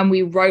 and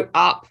we wrote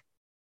up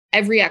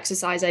every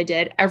exercise I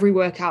did, every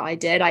workout I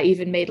did. I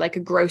even made like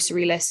a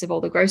grocery list of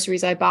all the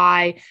groceries I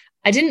buy.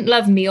 I didn't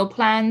love meal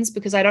plans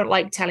because I don't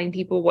like telling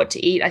people what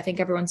to eat. I think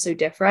everyone's so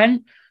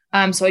different.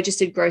 So I just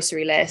did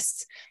grocery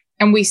lists,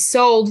 and we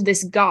sold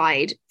this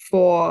guide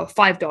for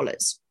 $5.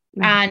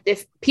 Mm-hmm. And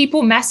if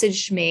people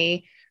messaged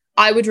me,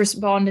 I would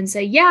respond and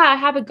say, yeah, I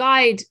have a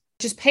guide.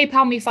 Just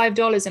PayPal me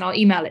 $5 and I'll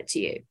email it to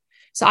you.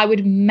 So I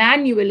would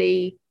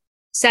manually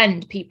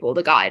send people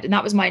the guide. And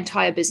that was my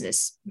entire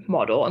business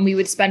model. And we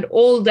would spend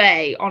all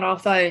day on our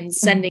phones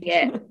sending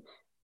it.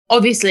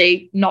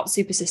 Obviously not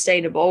super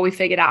sustainable. We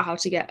figured out how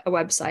to get a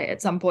website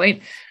at some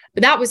point,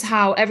 but that was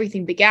how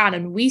everything began.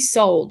 And we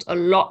sold a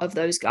lot of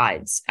those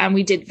guides, and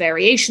we did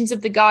variations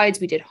of the guides.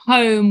 We did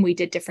home, we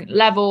did different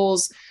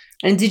levels.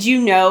 And did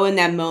you know in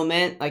that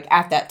moment, like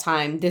at that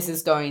time, this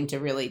is going to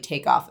really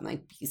take off and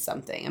like be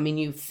something? I mean,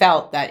 you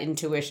felt that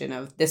intuition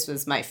of this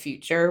was my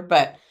future,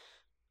 but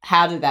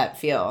how did that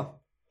feel?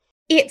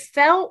 It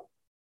felt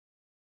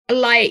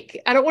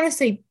like, I don't want to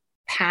say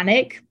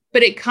panic,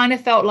 but it kind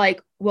of felt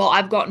like, well,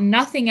 I've got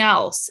nothing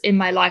else in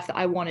my life that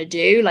I want to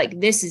do. Like,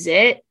 this is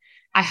it.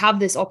 I have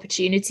this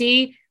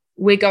opportunity.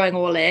 We're going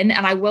all in.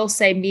 And I will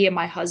say me and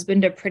my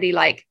husband are pretty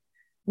like,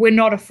 we're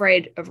not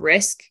afraid of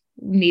risk.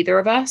 neither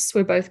of us.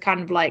 We're both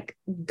kind of like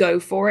go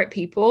for it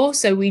people.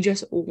 So we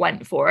just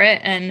went for it.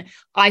 And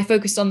I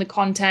focused on the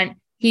content.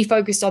 He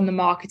focused on the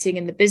marketing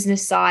and the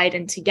business side.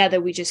 And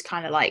together we just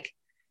kind of like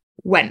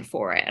went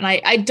for it. And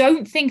I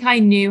don't think I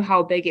knew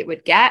how big it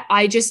would get.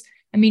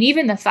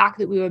 Even the fact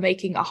that we were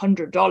making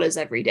 $100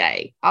 every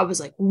day, I was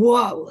like,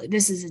 whoa,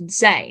 this is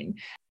insane.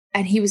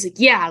 And he was like,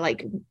 yeah,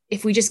 like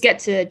if we just get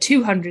to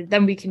 200,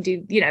 then we can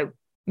do,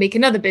 make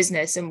another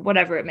business and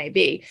whatever it may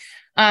be.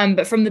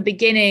 But from the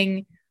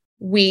beginning,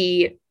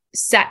 we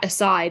set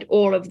aside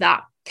all of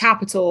that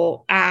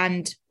capital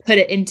and put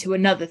it into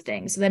another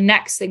thing. So the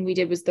next thing we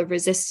did was the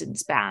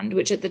resistance band,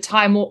 which at the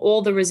time,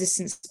 all the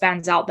resistance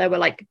bands out there were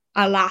like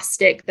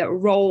elastic that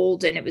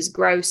rolled and it was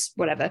gross,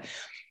 whatever.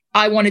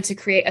 I wanted to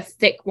create a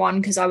thick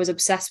one because I was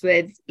obsessed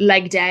with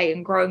leg day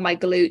and growing my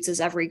glutes, as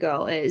every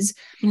girl is.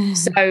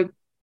 So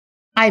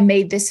I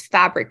made this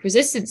fabric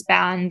resistance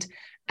band,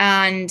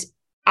 and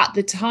at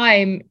the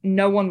time,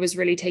 no one was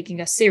really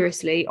taking us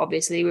seriously.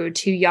 Obviously, we were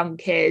two young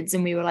kids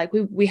and we were like,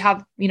 we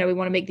have, we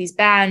want to make these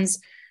bands.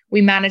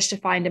 We managed to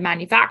find a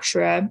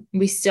manufacturer.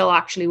 We still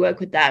actually work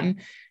with them,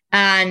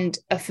 and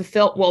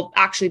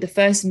the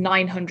first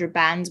 900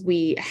 bands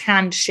we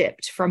hand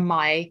shipped from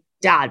my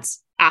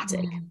dad's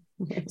attic.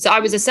 So I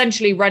was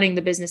essentially running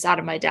the business out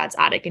of my dad's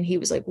attic, and he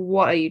was like,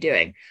 what are you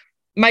doing?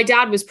 My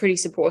dad was pretty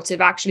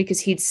supportive actually, because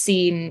he'd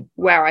seen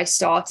where I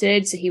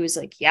started. So he was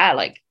like, yeah,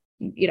 like,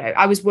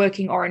 I was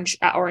working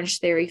at Orange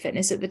Theory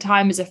Fitness at the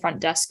time as a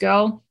front desk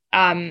girl.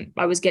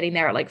 I was getting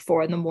there at like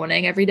 4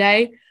 a.m. every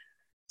day.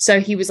 So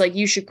he was like,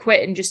 you should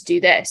quit and just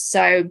do this.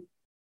 So.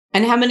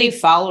 And how many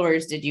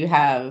followers did you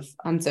have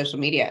on social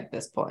media at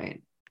this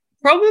point?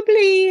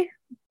 Probably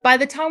by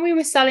the time we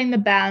were selling the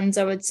bands,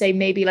 I would say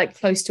maybe like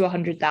close to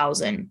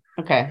 100,000.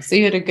 Okay. So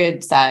you had a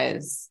good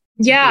size.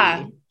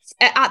 Yeah.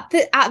 At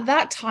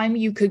that time,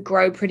 you could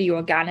grow pretty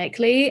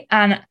organically.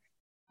 And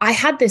I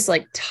had this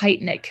like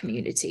tight knit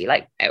community.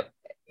 Like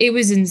it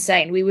was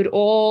insane.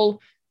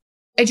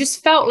 I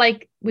just felt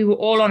like we were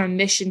all on a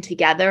mission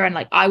together. And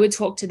like, I would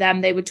talk to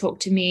them, they would talk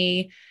to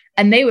me,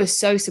 and they were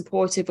so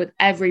supportive with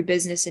every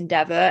business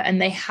endeavor.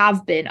 And they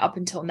have been up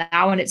until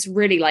now. And it's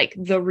really like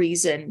the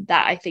reason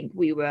that I think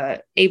we were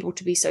able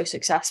to be so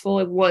successful.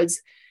 It was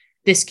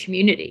this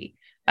community.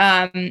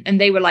 And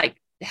they were like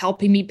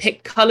helping me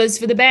pick colors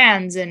for the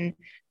bands, and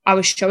I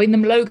was showing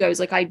them logos.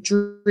 Like I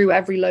drew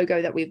every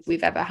logo that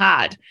we've ever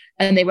had,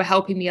 and they were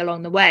helping me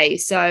along the way.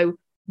 So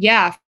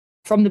yeah,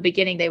 from the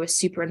beginning, they were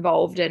super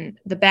involved, and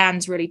the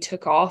bands really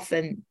took off,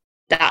 and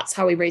that's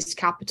how we raised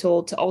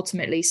capital to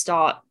ultimately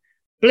start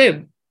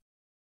Bloom.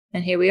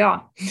 And here we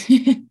are.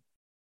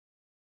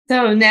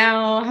 So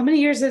now how many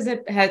years has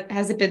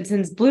it been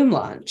since Bloom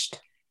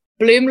launched?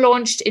 Bloom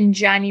launched in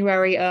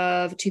January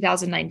of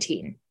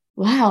 2019.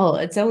 Wow.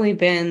 It's only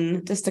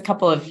been just a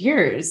couple of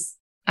years.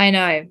 I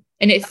know.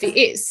 And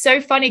it's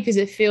so funny because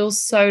it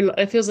feels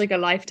like a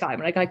lifetime.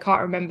 Like I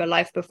can't remember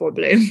life before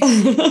Bloom.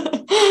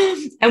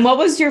 And what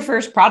was your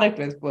first product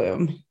with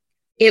Bloom?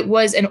 It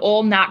was an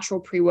all natural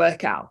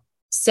pre-workout.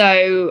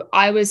 So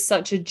I was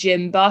such a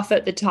gym buff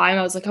at the time.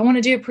 I was like, I want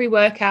to do a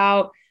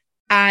pre-workout.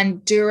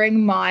 And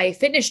during my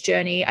fitness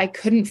journey, I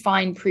couldn't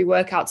find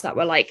pre-workouts that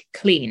were like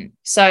clean.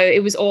 So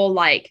it was all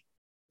like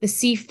the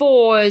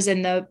C4s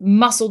and the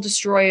muscle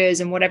destroyers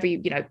and whatever,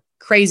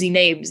 crazy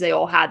names they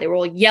all had. They were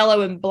all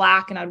yellow and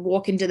black. And I'd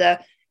walk into the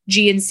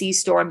GNC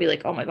store and be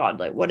like, oh my God,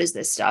 like, what is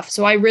this stuff?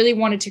 So I really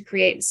wanted to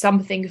create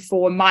something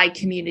for my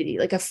community,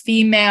 like a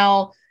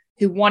female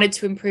who wanted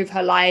to improve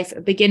her life,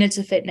 a beginner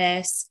to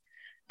fitness.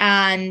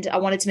 And I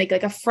wanted to make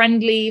like a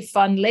friendly,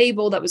 fun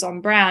label that was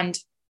on brand.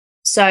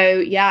 So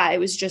yeah, it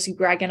was just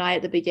Greg and I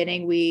at the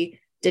beginning. We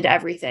did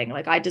everything.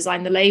 Like I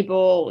designed the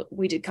label,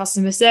 we did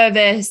customer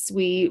service,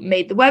 we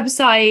made the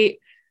website.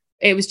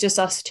 It was just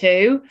us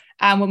two.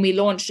 And when we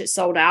launched, it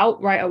sold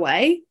out right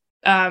away.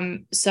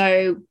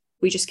 So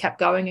we just kept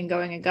going and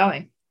going and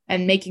going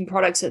and making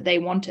products that they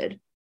wanted.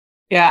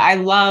 Yeah, I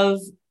love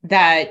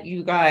that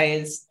you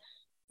guys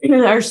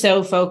are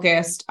so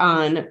focused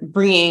on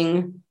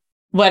bringing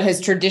what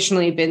has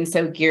traditionally been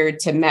so geared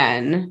to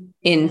men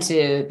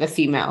into the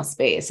female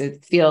space.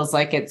 It feels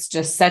like it's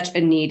just such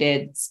a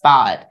needed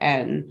spot.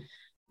 And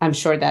I'm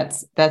sure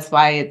that's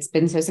why it's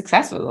been so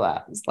successful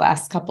the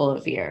last couple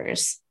of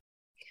years.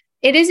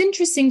 It is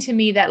interesting to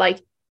me that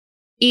like,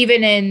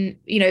 even in,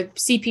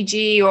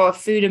 CPG or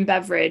food and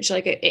beverage,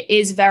 like it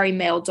is very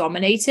male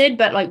dominated,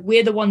 but like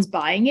we're the ones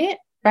buying it.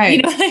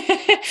 Right.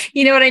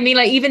 You know what I mean?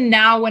 Like even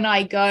now when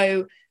I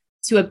go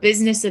to a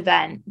business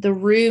event, the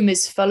room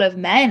is full of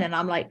men and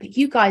I'm like, but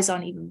you guys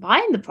aren't even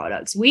buying the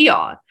products. We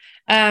are.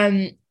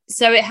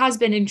 So it has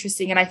been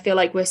interesting. And I feel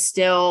like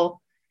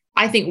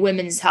I think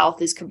women's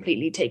health is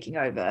completely taking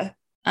over,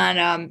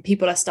 and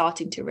people are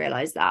starting to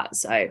realize that.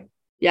 So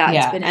yeah.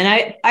 It's been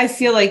and I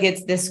feel like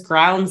it's this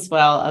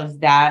groundswell of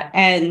that,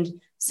 and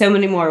so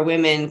many more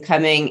women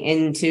coming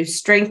into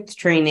strength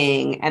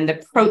training and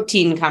the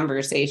protein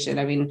conversation.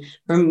 I mean,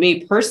 for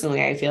me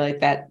personally, I feel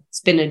like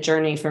that's been a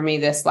journey for me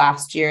this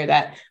last year.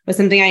 That was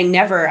something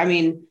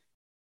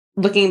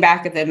looking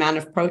back at the amount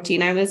of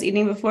protein I was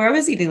eating before, I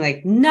was eating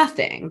like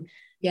nothing.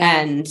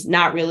 And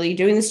not really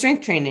doing the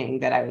strength training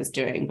that I was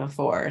doing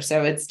before.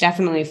 So it's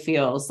definitely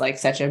feels like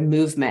such a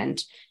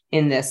movement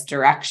in this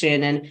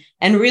direction,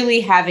 and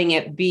really having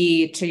it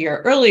be, to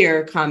your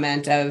earlier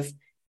comment of,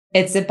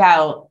 it's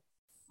about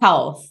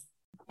health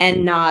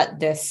and not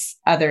this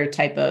other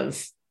type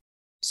of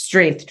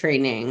strength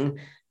training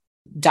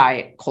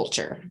diet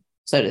culture,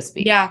 so to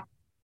speak. Yeah,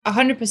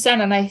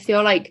 100%. And I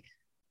feel like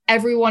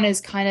everyone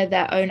is kind of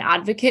their own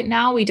advocate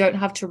now. We don't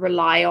have to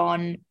rely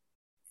on,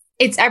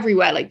 it's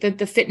everywhere. Like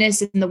the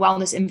fitness and the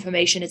wellness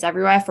information is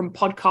everywhere, from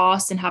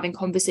podcasts and having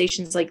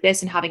conversations like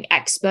this and having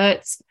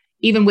experts.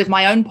 Even with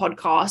my own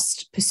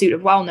podcast, Pursuit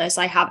of Wellness,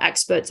 I have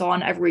experts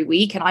on every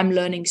week and I'm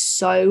learning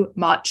so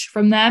much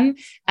from them.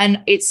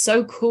 And it's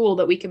so cool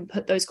that we can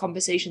put those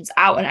conversations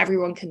out and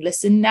everyone can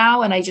listen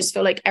now. And I just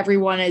feel like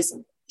everyone is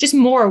just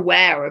more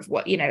aware of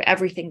what,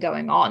 everything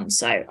going on.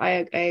 So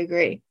I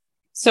agree.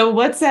 So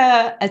what's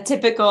a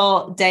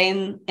typical day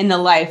in the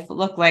life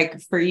look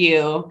like for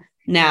you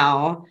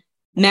now?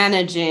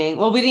 Managing,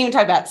 well, we didn't even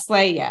talk about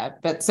Slay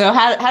yet, but so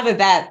how did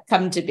that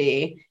come to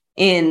be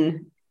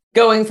in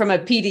going from a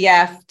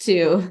PDF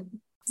to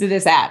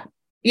this app?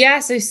 Yeah,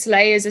 so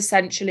Slay is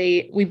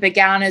essentially, we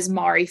began as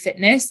Mari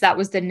Fitness. That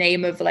was the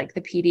name of like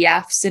the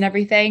PDFs and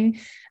everything.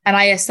 And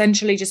I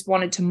essentially just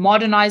wanted to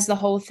modernize the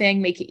whole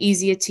thing, make it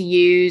easier to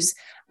use.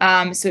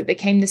 So it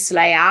became the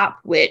Slay app,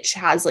 which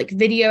has like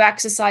video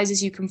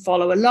exercises you can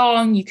follow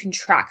along. You can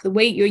track the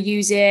weight you're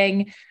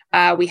using.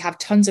 We have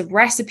tons of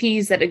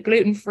recipes that are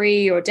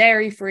gluten-free or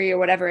dairy-free or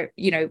whatever,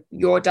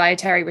 your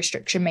dietary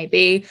restriction may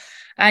be.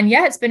 And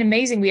yeah, it's been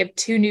amazing. We have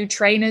 2 new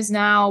trainers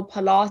now,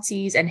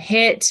 Pilates and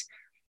HIIT.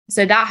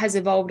 So that has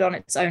evolved on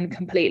its own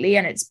completely.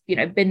 And it's,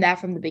 been there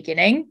from the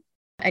beginning.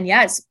 And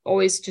yeah, it's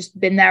always just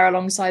been there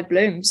alongside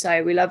Bloom.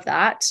 So we love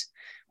that.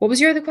 What was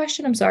your other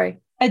question? I'm sorry.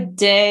 A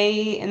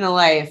day in the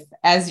life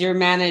as you're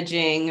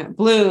managing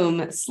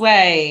Bloom,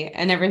 Slay,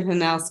 and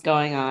everything else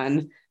going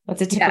on.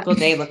 What's a typical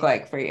day look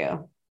like for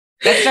you?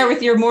 Let's start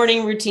with your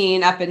morning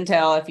routine up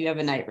until if you have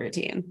a night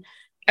routine.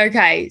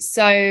 Okay,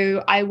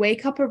 so I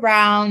wake up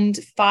around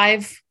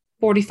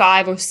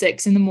 5:45 or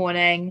 6 in the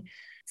morning.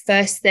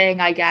 First thing,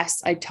 I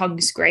guess, I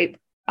tongue scrape.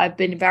 I've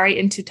been very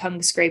into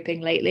tongue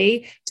scraping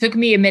lately. Took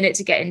me a minute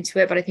to get into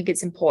it, but I think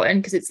it's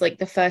important because it's like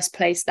the first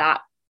place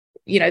that,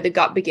 the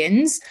gut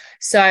begins.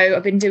 So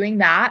I've been doing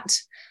that.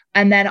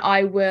 And then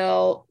I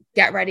will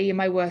get ready in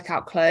my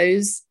workout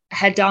clothes,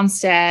 head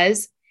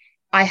downstairs.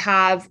 I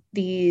have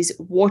these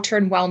water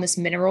and wellness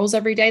minerals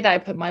every day that I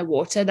put in my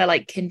water. They're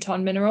like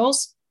Quinton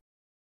minerals.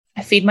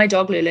 I feed my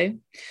dog Lulu.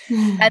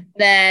 And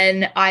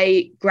then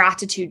I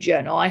gratitude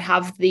journal. I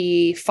have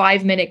the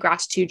 5-minute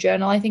gratitude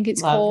journal, I think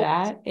it's called.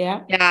 Love that.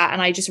 Yeah. Yeah.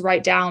 And I just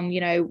write down,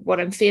 what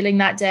I'm feeling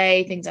that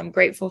day, things I'm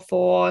grateful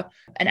for,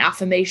 an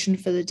affirmation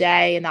for the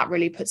day. And that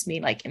really puts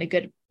me like in a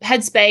good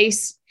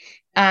headspace.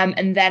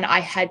 And then I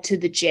head to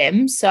the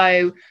gym.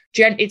 So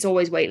it's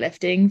always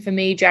weightlifting for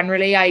me.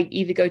 Generally, I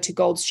either go to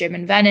Gold's Gym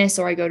in Venice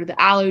or I go to the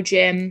Aloe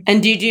Gym.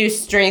 And do you do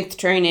strength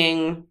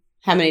training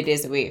how many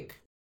days a week?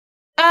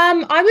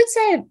 I would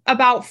say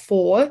about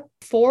 4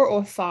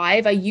 or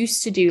 5. I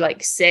used to do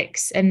like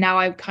 6 and now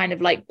I've kind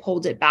of like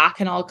pulled it back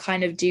and I'll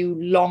kind of do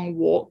long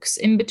walks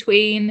in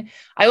between.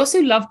 I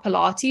also love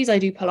Pilates. I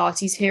do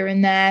Pilates here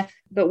and there,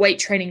 but weight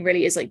training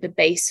really is like the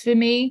base for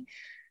me.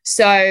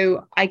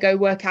 So I go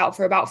work out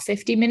for about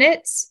 50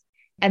 minutes.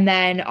 And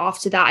then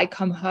after that, I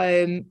come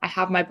home, I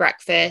have my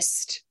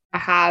breakfast, I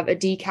have a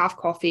decaf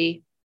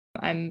coffee.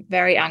 I'm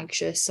very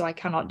anxious, so I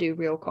cannot do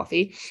real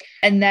coffee.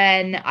 And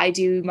then I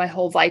do my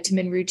whole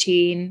vitamin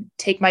routine,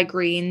 take my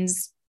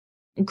greens.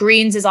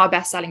 Greens is our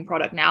best-selling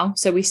product now.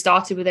 So we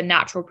started with a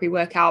natural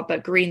pre-workout,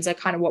 but greens are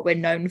kind of what we're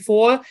known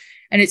for.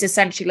 And it's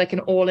essentially like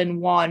an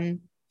all-in-one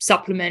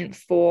supplement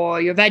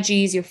for your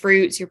veggies, your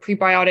fruits, your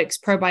prebiotics,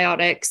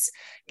 probiotics,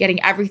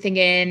 getting everything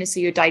in so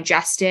you're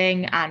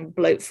digesting and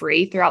bloat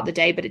free throughout the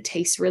day, but it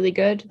tastes really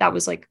good. That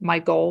was like my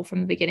goal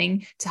from the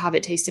beginning, to have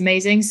it taste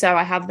amazing. So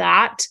I have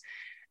that.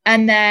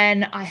 And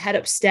then I head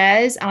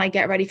upstairs and I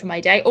get ready for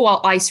my day. Oh,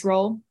 I'll ice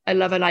roll. I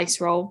love an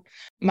ice roll,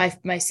 my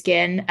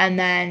skin. And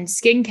then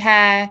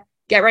skincare,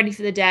 get ready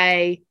for the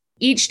day.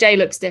 Each day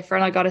looks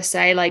different. I got to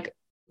say, like,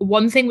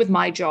 one thing with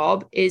my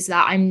job is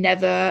that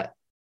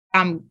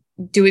I'm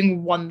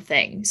doing one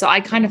thing. So I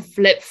kind of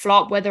flip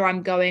flop, whether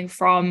I'm going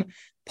from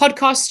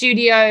podcast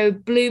studio,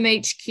 Bloom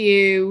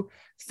HQ,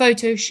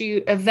 photo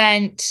shoot,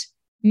 event,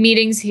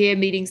 meetings here,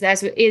 meetings there.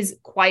 So it is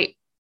quite.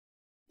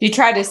 You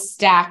try to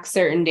stack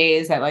certain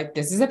days that like,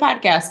 this is a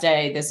podcast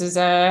day, this is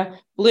a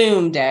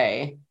Bloom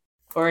day,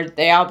 or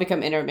they all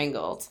become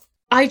intermingled?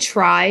 I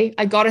try.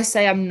 I got to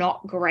say, I'm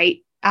not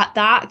great at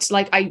that.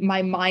 Like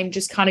my mind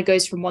just kind of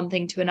goes from one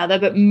thing to another,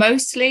 but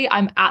mostly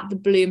I'm at the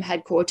Bloom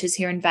headquarters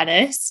here in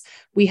Venice.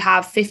 We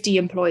have 50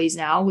 employees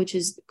now, which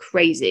is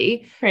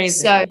crazy.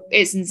 So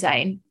it's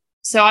insane.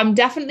 So I'm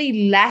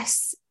definitely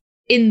less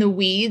in the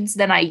weeds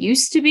than I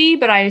used to be,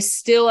 but I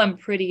still am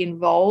pretty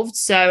involved.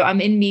 So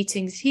I'm in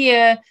meetings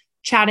here,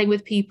 chatting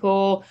with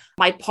people.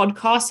 My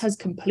podcast has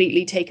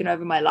completely taken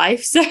over my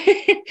life. So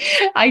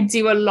I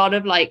do a lot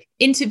of like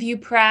interview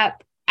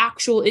prep,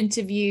 actual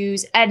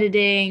interviews,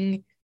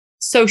 editing,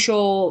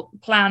 social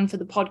plan for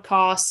the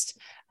podcast,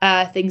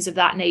 things of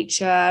that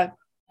nature.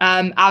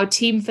 Our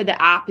team for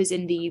the app is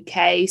in the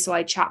UK, so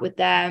I chat with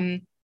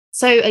them.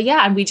 So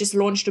yeah, and we just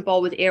launched a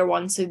bowl with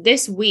Erewhon. So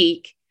this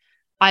week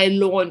I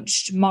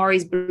launched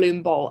Mari's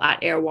Bloom Bowl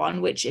at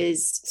Erewhon, which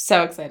is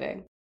so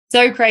exciting.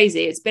 So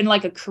crazy. It's been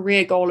like a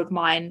career goal of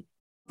mine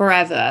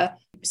forever.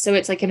 So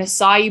it's like an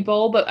acai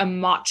bowl, but a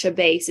matcha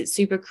base. It's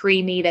super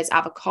creamy. There's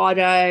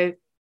avocado,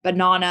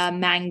 banana,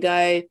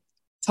 mango,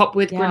 topped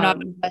with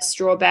granola,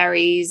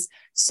 strawberries.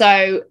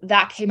 So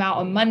that came out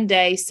on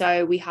Monday.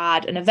 So we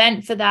had an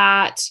event for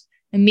that,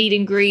 a meet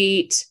and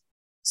greet.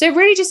 So it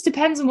really just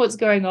depends on what's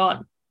going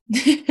on.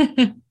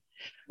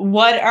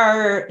 What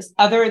are,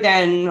 other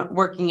than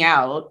working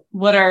out,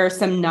 what are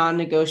some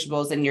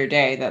non-negotiables in your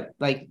day that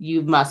like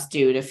you must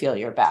do to feel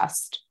your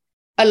best?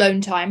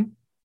 Alone time,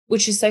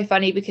 which is so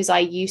funny because I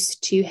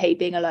used to hate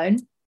being alone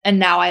and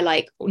now I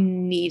like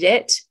need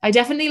it. I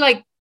definitely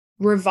like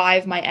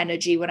revive my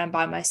energy when I'm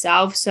by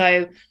myself.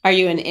 So are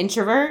you an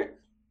introvert?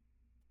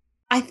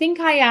 I think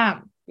I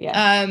am. Yeah.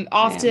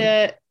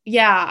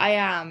 I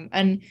am.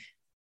 And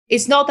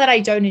it's not that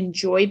I don't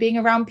enjoy being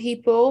around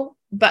people,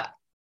 but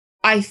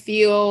I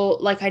feel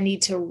like I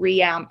need to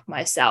reamp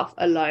myself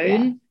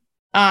alone.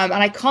 Yeah. And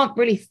I can't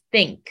really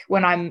think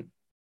when I'm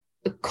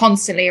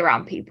constantly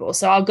around people.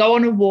 So I'll go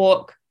on a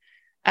walk,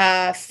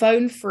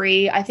 phone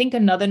free. I think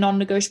another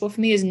non-negotiable for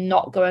me is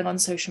not going on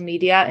social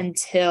media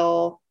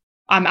until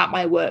I'm at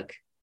my work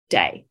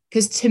day.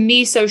 Because to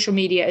me, social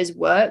media is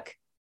work.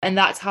 And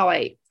that's how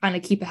I kind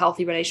of keep a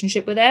healthy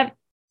relationship with it.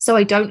 So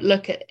I don't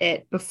look at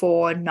it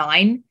before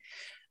 9.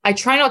 I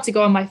try not to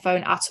go on my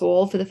phone at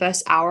all for the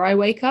first hour I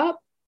wake up.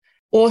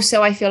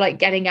 Also, I feel like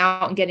getting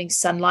out and getting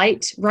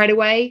sunlight right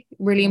away,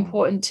 really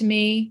important to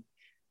me.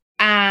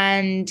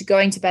 And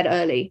going to bed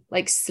early,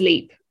 like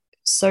sleep,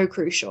 so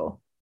crucial.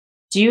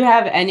 Do you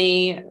have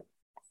any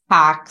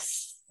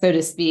hacks, so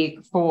to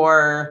speak,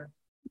 for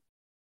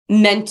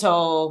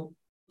mental,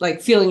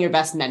 like feeling your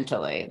best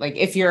mentally? Like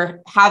if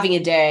you're having a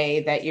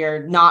day that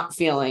you're not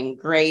feeling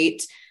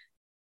great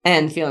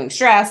and feeling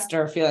stressed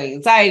or feeling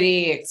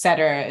anxiety, et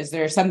cetera, is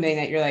there something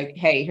that you're like,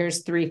 hey,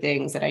 here's 3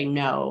 things that I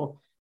know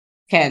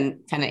can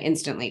kind of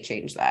instantly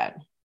change that?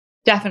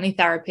 Definitely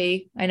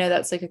therapy. I know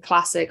that's like a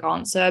classic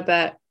answer,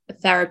 but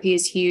therapy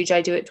is huge.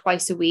 I do it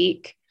twice a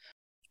week.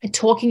 And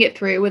talking it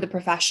through with a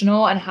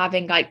professional and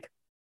having like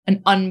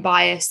an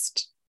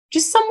unbiased,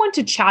 just someone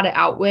to chat it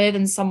out with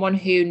and someone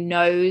who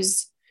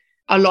knows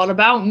a lot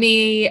about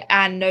me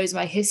and knows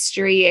my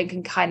history and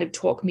can kind of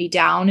talk me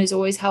down is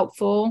always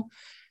helpful.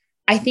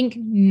 I think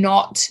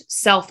not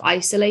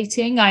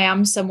self-isolating. I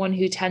am someone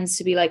who tends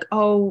to be like,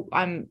 oh,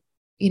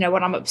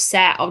 when I'm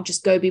upset, I'll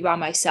just go be by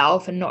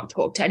myself and not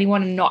talk to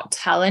anyone and not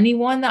tell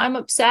anyone that I'm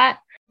upset.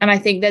 And I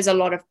think there's a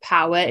lot of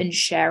power in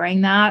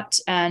sharing that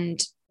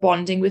and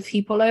bonding with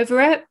people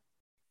over it.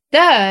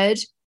 Third,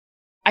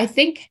 I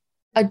think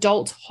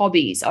adult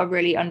hobbies are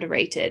really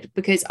underrated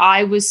because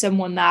I was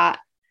someone that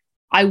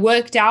I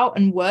worked out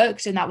and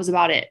worked and that was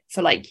about it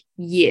for like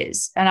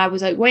years. And I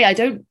was like, wait, I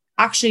don't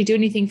actually do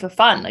anything for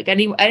fun. Like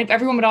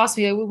everyone would ask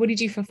me, well, what do you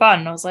do for fun?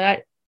 And I was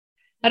like,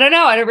 I don't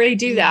know. I don't really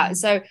do that.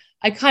 So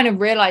I kind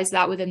of realized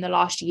that within the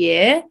last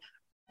year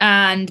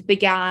and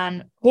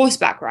began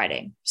horseback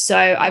riding. So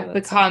I've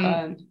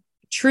become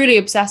truly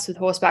obsessed with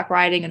horseback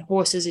riding and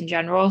horses in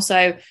general.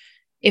 So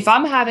if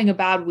I'm having a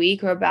bad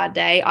week or a bad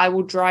day, I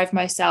will drive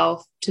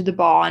myself to the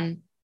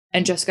barn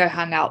and just go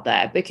hang out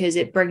there because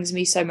it brings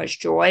me so much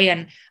joy.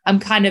 And I'm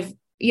kind of,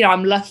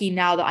 I'm lucky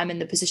now that I'm in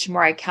the position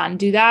where I can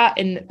do that.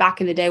 And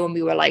back in the day when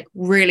we were like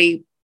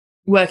really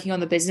working on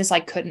the business, I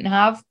couldn't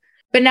have.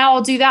 But now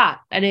I'll do that.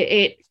 And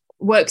it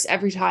works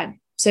every time.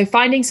 So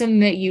finding something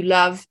that you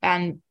love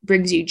and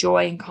brings you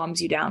joy and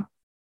calms you down.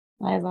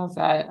 I love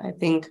that. I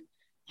think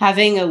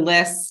having a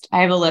list, I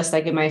have a list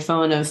like in my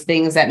phone of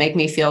things that make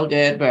me feel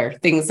good or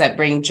things that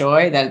bring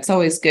joy, that it's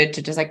always good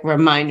to just like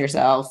remind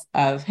yourself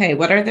of, hey,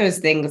 what are those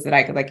things that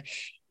I could like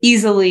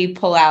easily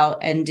pull out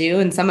and do?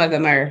 And some of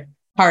them are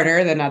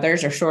harder than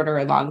others or shorter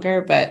or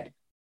longer, but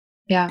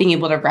being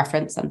able to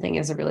reference something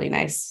is a really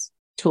nice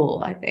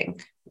tool, I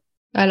think.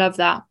 I love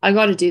that. I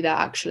got to do that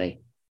actually.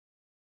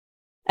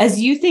 As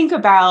you think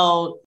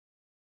about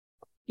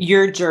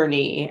your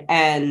journey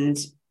and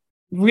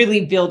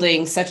really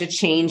building such a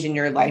change in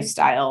your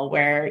lifestyle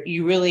where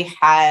you really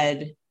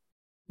had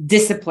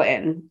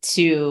discipline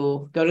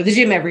to go to the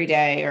gym every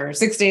day or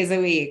 6 days a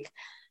week,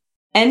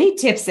 any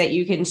tips that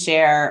you can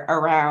share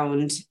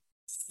around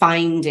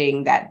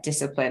finding that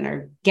discipline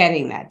or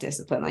getting that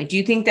discipline? Like, do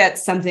you think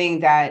that's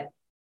something that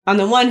on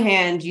the one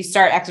hand, you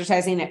start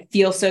exercising, it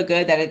feels so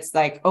good that it's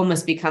like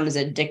almost becomes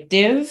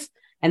addictive.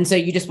 And so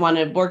you just want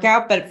to work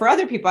out. But for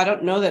other people, I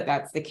don't know that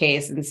that's the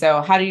case. And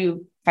so how do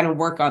you kind of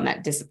work on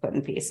that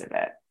discipline piece of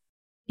it?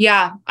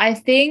 Yeah, I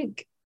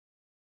think,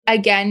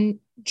 again,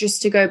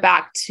 just to go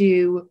back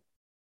to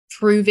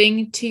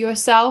proving to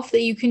yourself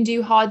that you can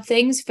do hard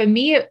things. For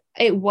me,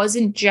 it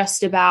wasn't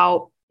just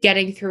about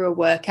getting through a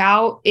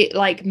workout. It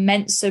like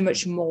meant so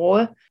much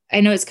more.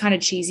 I know it's kind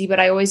of cheesy, but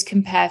I always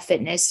compare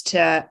fitness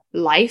to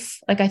life.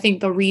 Like, I think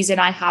the reason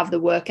I have the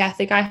work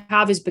ethic I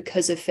have is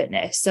because of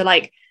fitness. So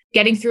like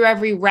getting through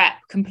every rep,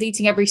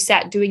 completing every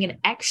set, doing an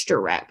extra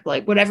rep,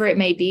 like whatever it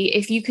may be.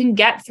 If you can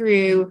get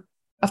through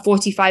a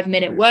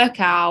 45-minute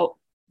workout,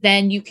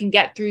 then you can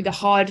get through the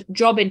hard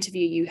job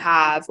interview you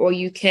have, or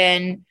you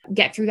can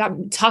get through that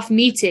tough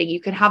meeting. You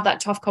can have that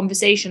tough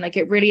conversation. Like,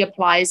 it really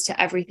applies to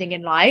everything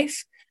in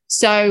life.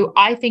 So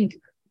I think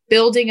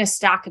building a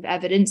stack of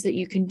evidence that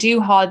you can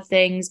do hard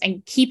things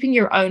and keeping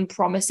your own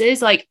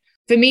promises. Like,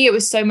 for me, it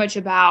was so much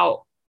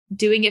about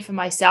doing it for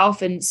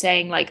myself and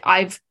saying like,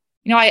 I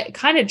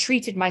kind of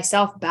treated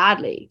myself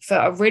badly for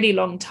a really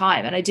long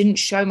time, and I didn't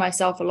show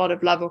myself a lot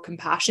of love or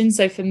compassion.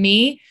 So for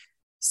me,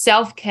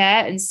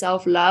 self-care and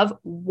self-love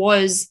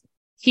was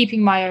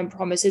keeping my own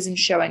promises and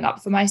showing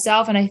up for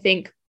myself. And I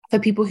think for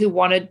people who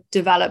want to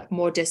develop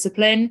more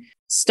discipline,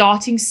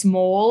 starting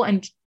small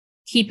and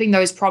keeping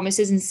those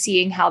promises and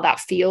seeing how that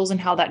feels and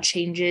how that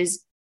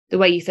changes the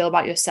way you feel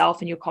about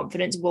yourself and your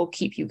confidence will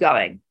keep you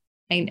going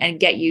and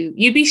get you.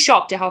 You'd be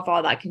shocked at how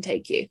far that can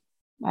take you.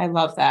 I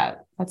love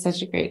that. That's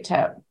such a great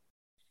tip.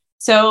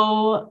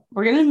 So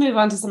we're going to move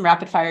on to some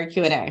rapid fire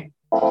Q&A.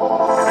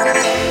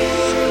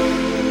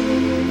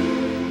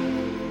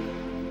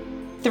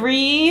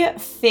 3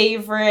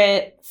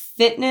 favorite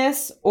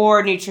fitness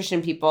or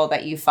nutrition people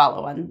that you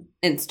follow on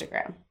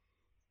Instagram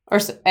or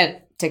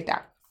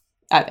TikTok,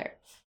 either.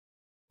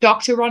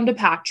 Dr. Rhonda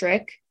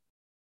Patrick,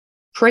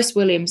 Chris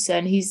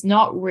Williamson. He's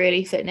not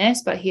really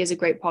fitness, but he has a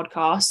great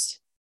podcast.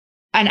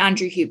 And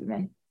Andrew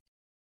Huberman.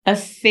 A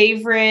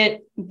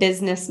favorite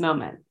business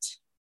moment?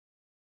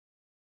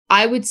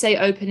 I would say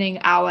opening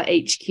our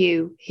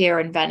HQ here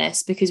in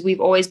Venice, because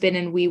we've always been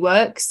in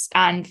WeWorks,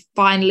 and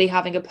finally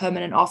having a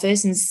permanent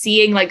office and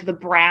seeing like the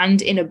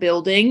brand in a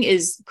building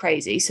is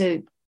crazy.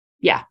 So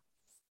yeah.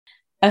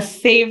 A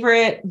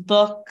favorite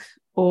book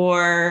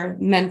or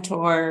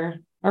mentor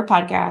or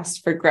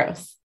podcast for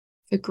growth?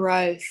 For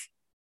growth.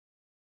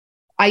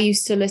 I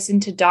used to listen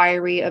to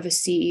Diary of a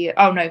CEO.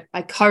 Oh no,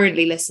 I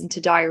currently listen to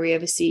Diary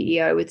of a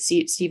CEO with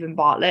Stephen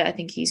Bartlett. I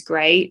think he's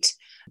great.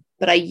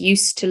 But I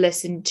used to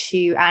listen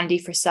to Andy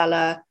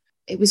Frisella.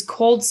 It was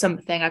called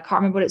something. I can't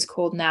remember what it's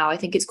called now. I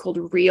think it's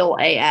called Real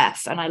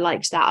AF. And I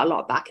liked that a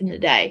lot back in the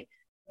day.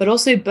 But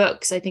also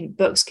books. I think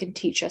books can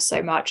teach us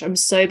so much. I'm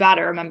so bad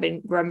at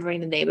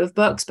remembering the name of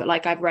books, but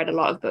like I've read a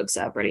lot of books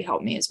that have really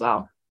helped me as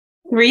well.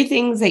 3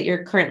 things that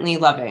you're currently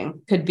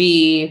loving. Could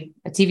be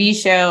a TV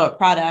show, a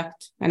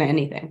product, and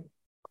anything.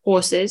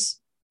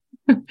 Horses.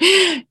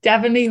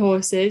 Definitely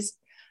horses.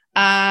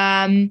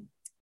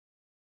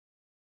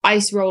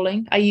 Ice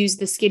rolling. I use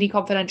the Skinny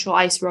Confidential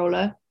ice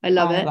roller. I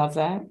love it. I love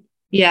that.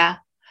 Yeah.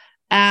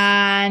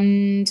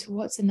 And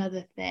what's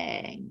another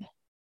thing?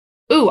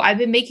 Ooh, I've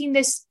been making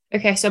this.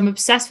 Okay, so I'm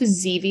obsessed with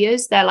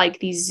Zevias. They're like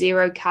these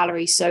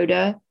 0-calorie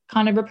soda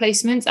kind of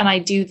replacements. And I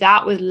do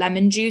that with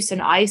lemon juice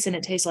and ice, and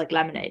it tastes like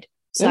lemonade.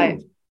 So,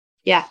 Ooh.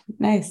 Yeah.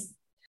 Nice.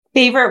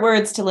 Favorite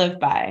words to live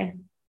by?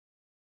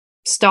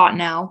 Start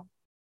now.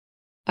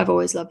 I've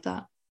always loved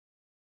that.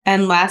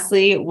 And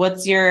lastly,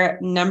 what's your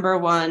number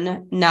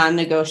 1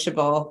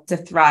 non-negotiable to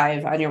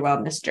thrive on your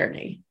wellness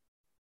journey?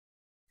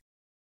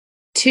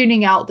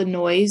 Tuning out the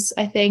noise,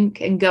 I think,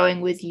 and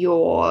going with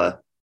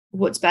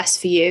what's best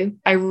for you.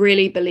 I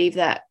really believe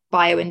that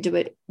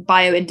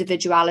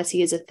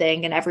bio-individuality is a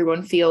thing, and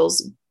everyone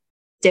feels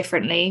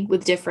differently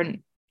with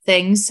different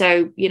things.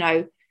 So,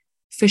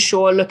 for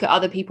sure, look at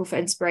other people for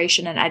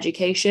inspiration and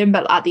education.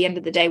 But at the end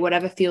of the day,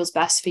 whatever feels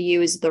best for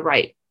you is the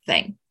right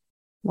thing.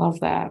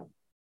 Love that.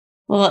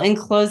 Well, in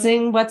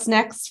closing, what's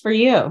next for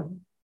you?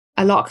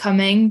 A lot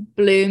coming.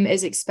 Bloom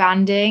is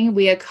expanding.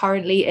 We are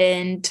currently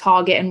in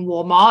Target and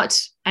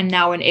Walmart, and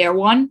now in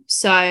Erewhon.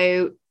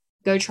 So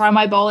go try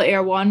my bowl at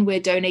Erewhon.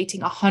 We're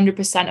donating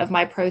 100% of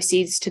my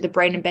proceeds to the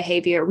Brain and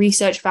Behavior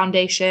Research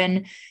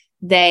Foundation.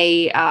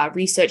 They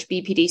research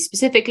BPD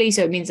specifically,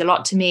 so it means a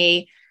lot to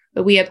me.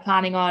 But we are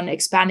planning on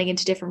expanding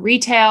into different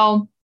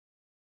retail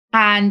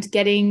and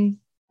getting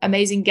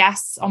amazing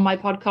guests on my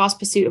podcast,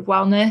 Pursuit of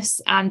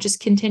Wellness, and just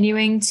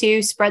continuing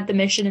to spread the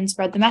mission and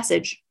spread the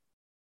message.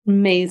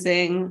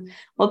 Amazing.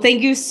 Well,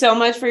 thank you so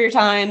much for your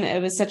time. It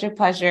was such a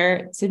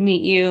pleasure to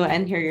meet you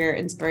and hear your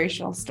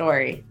inspirational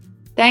story.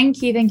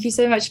 Thank you. Thank you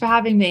so much for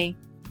having me.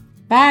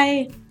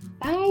 Bye.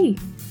 Bye.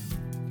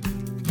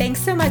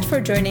 Thanks so much for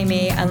joining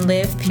me on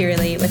Live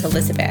Purely with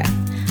Elizabeth.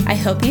 I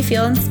hope you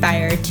feel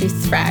inspired to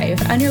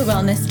thrive on your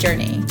wellness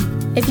journey.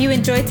 If you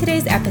enjoyed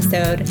today's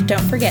episode,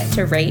 don't forget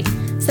to rate,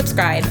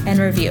 subscribe, and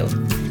review.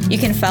 You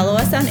can follow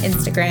us on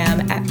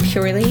Instagram at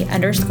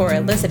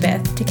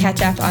purely_Elizabeth to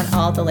catch up on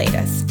all the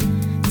latest.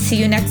 See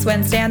you next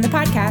Wednesday on the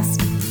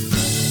podcast.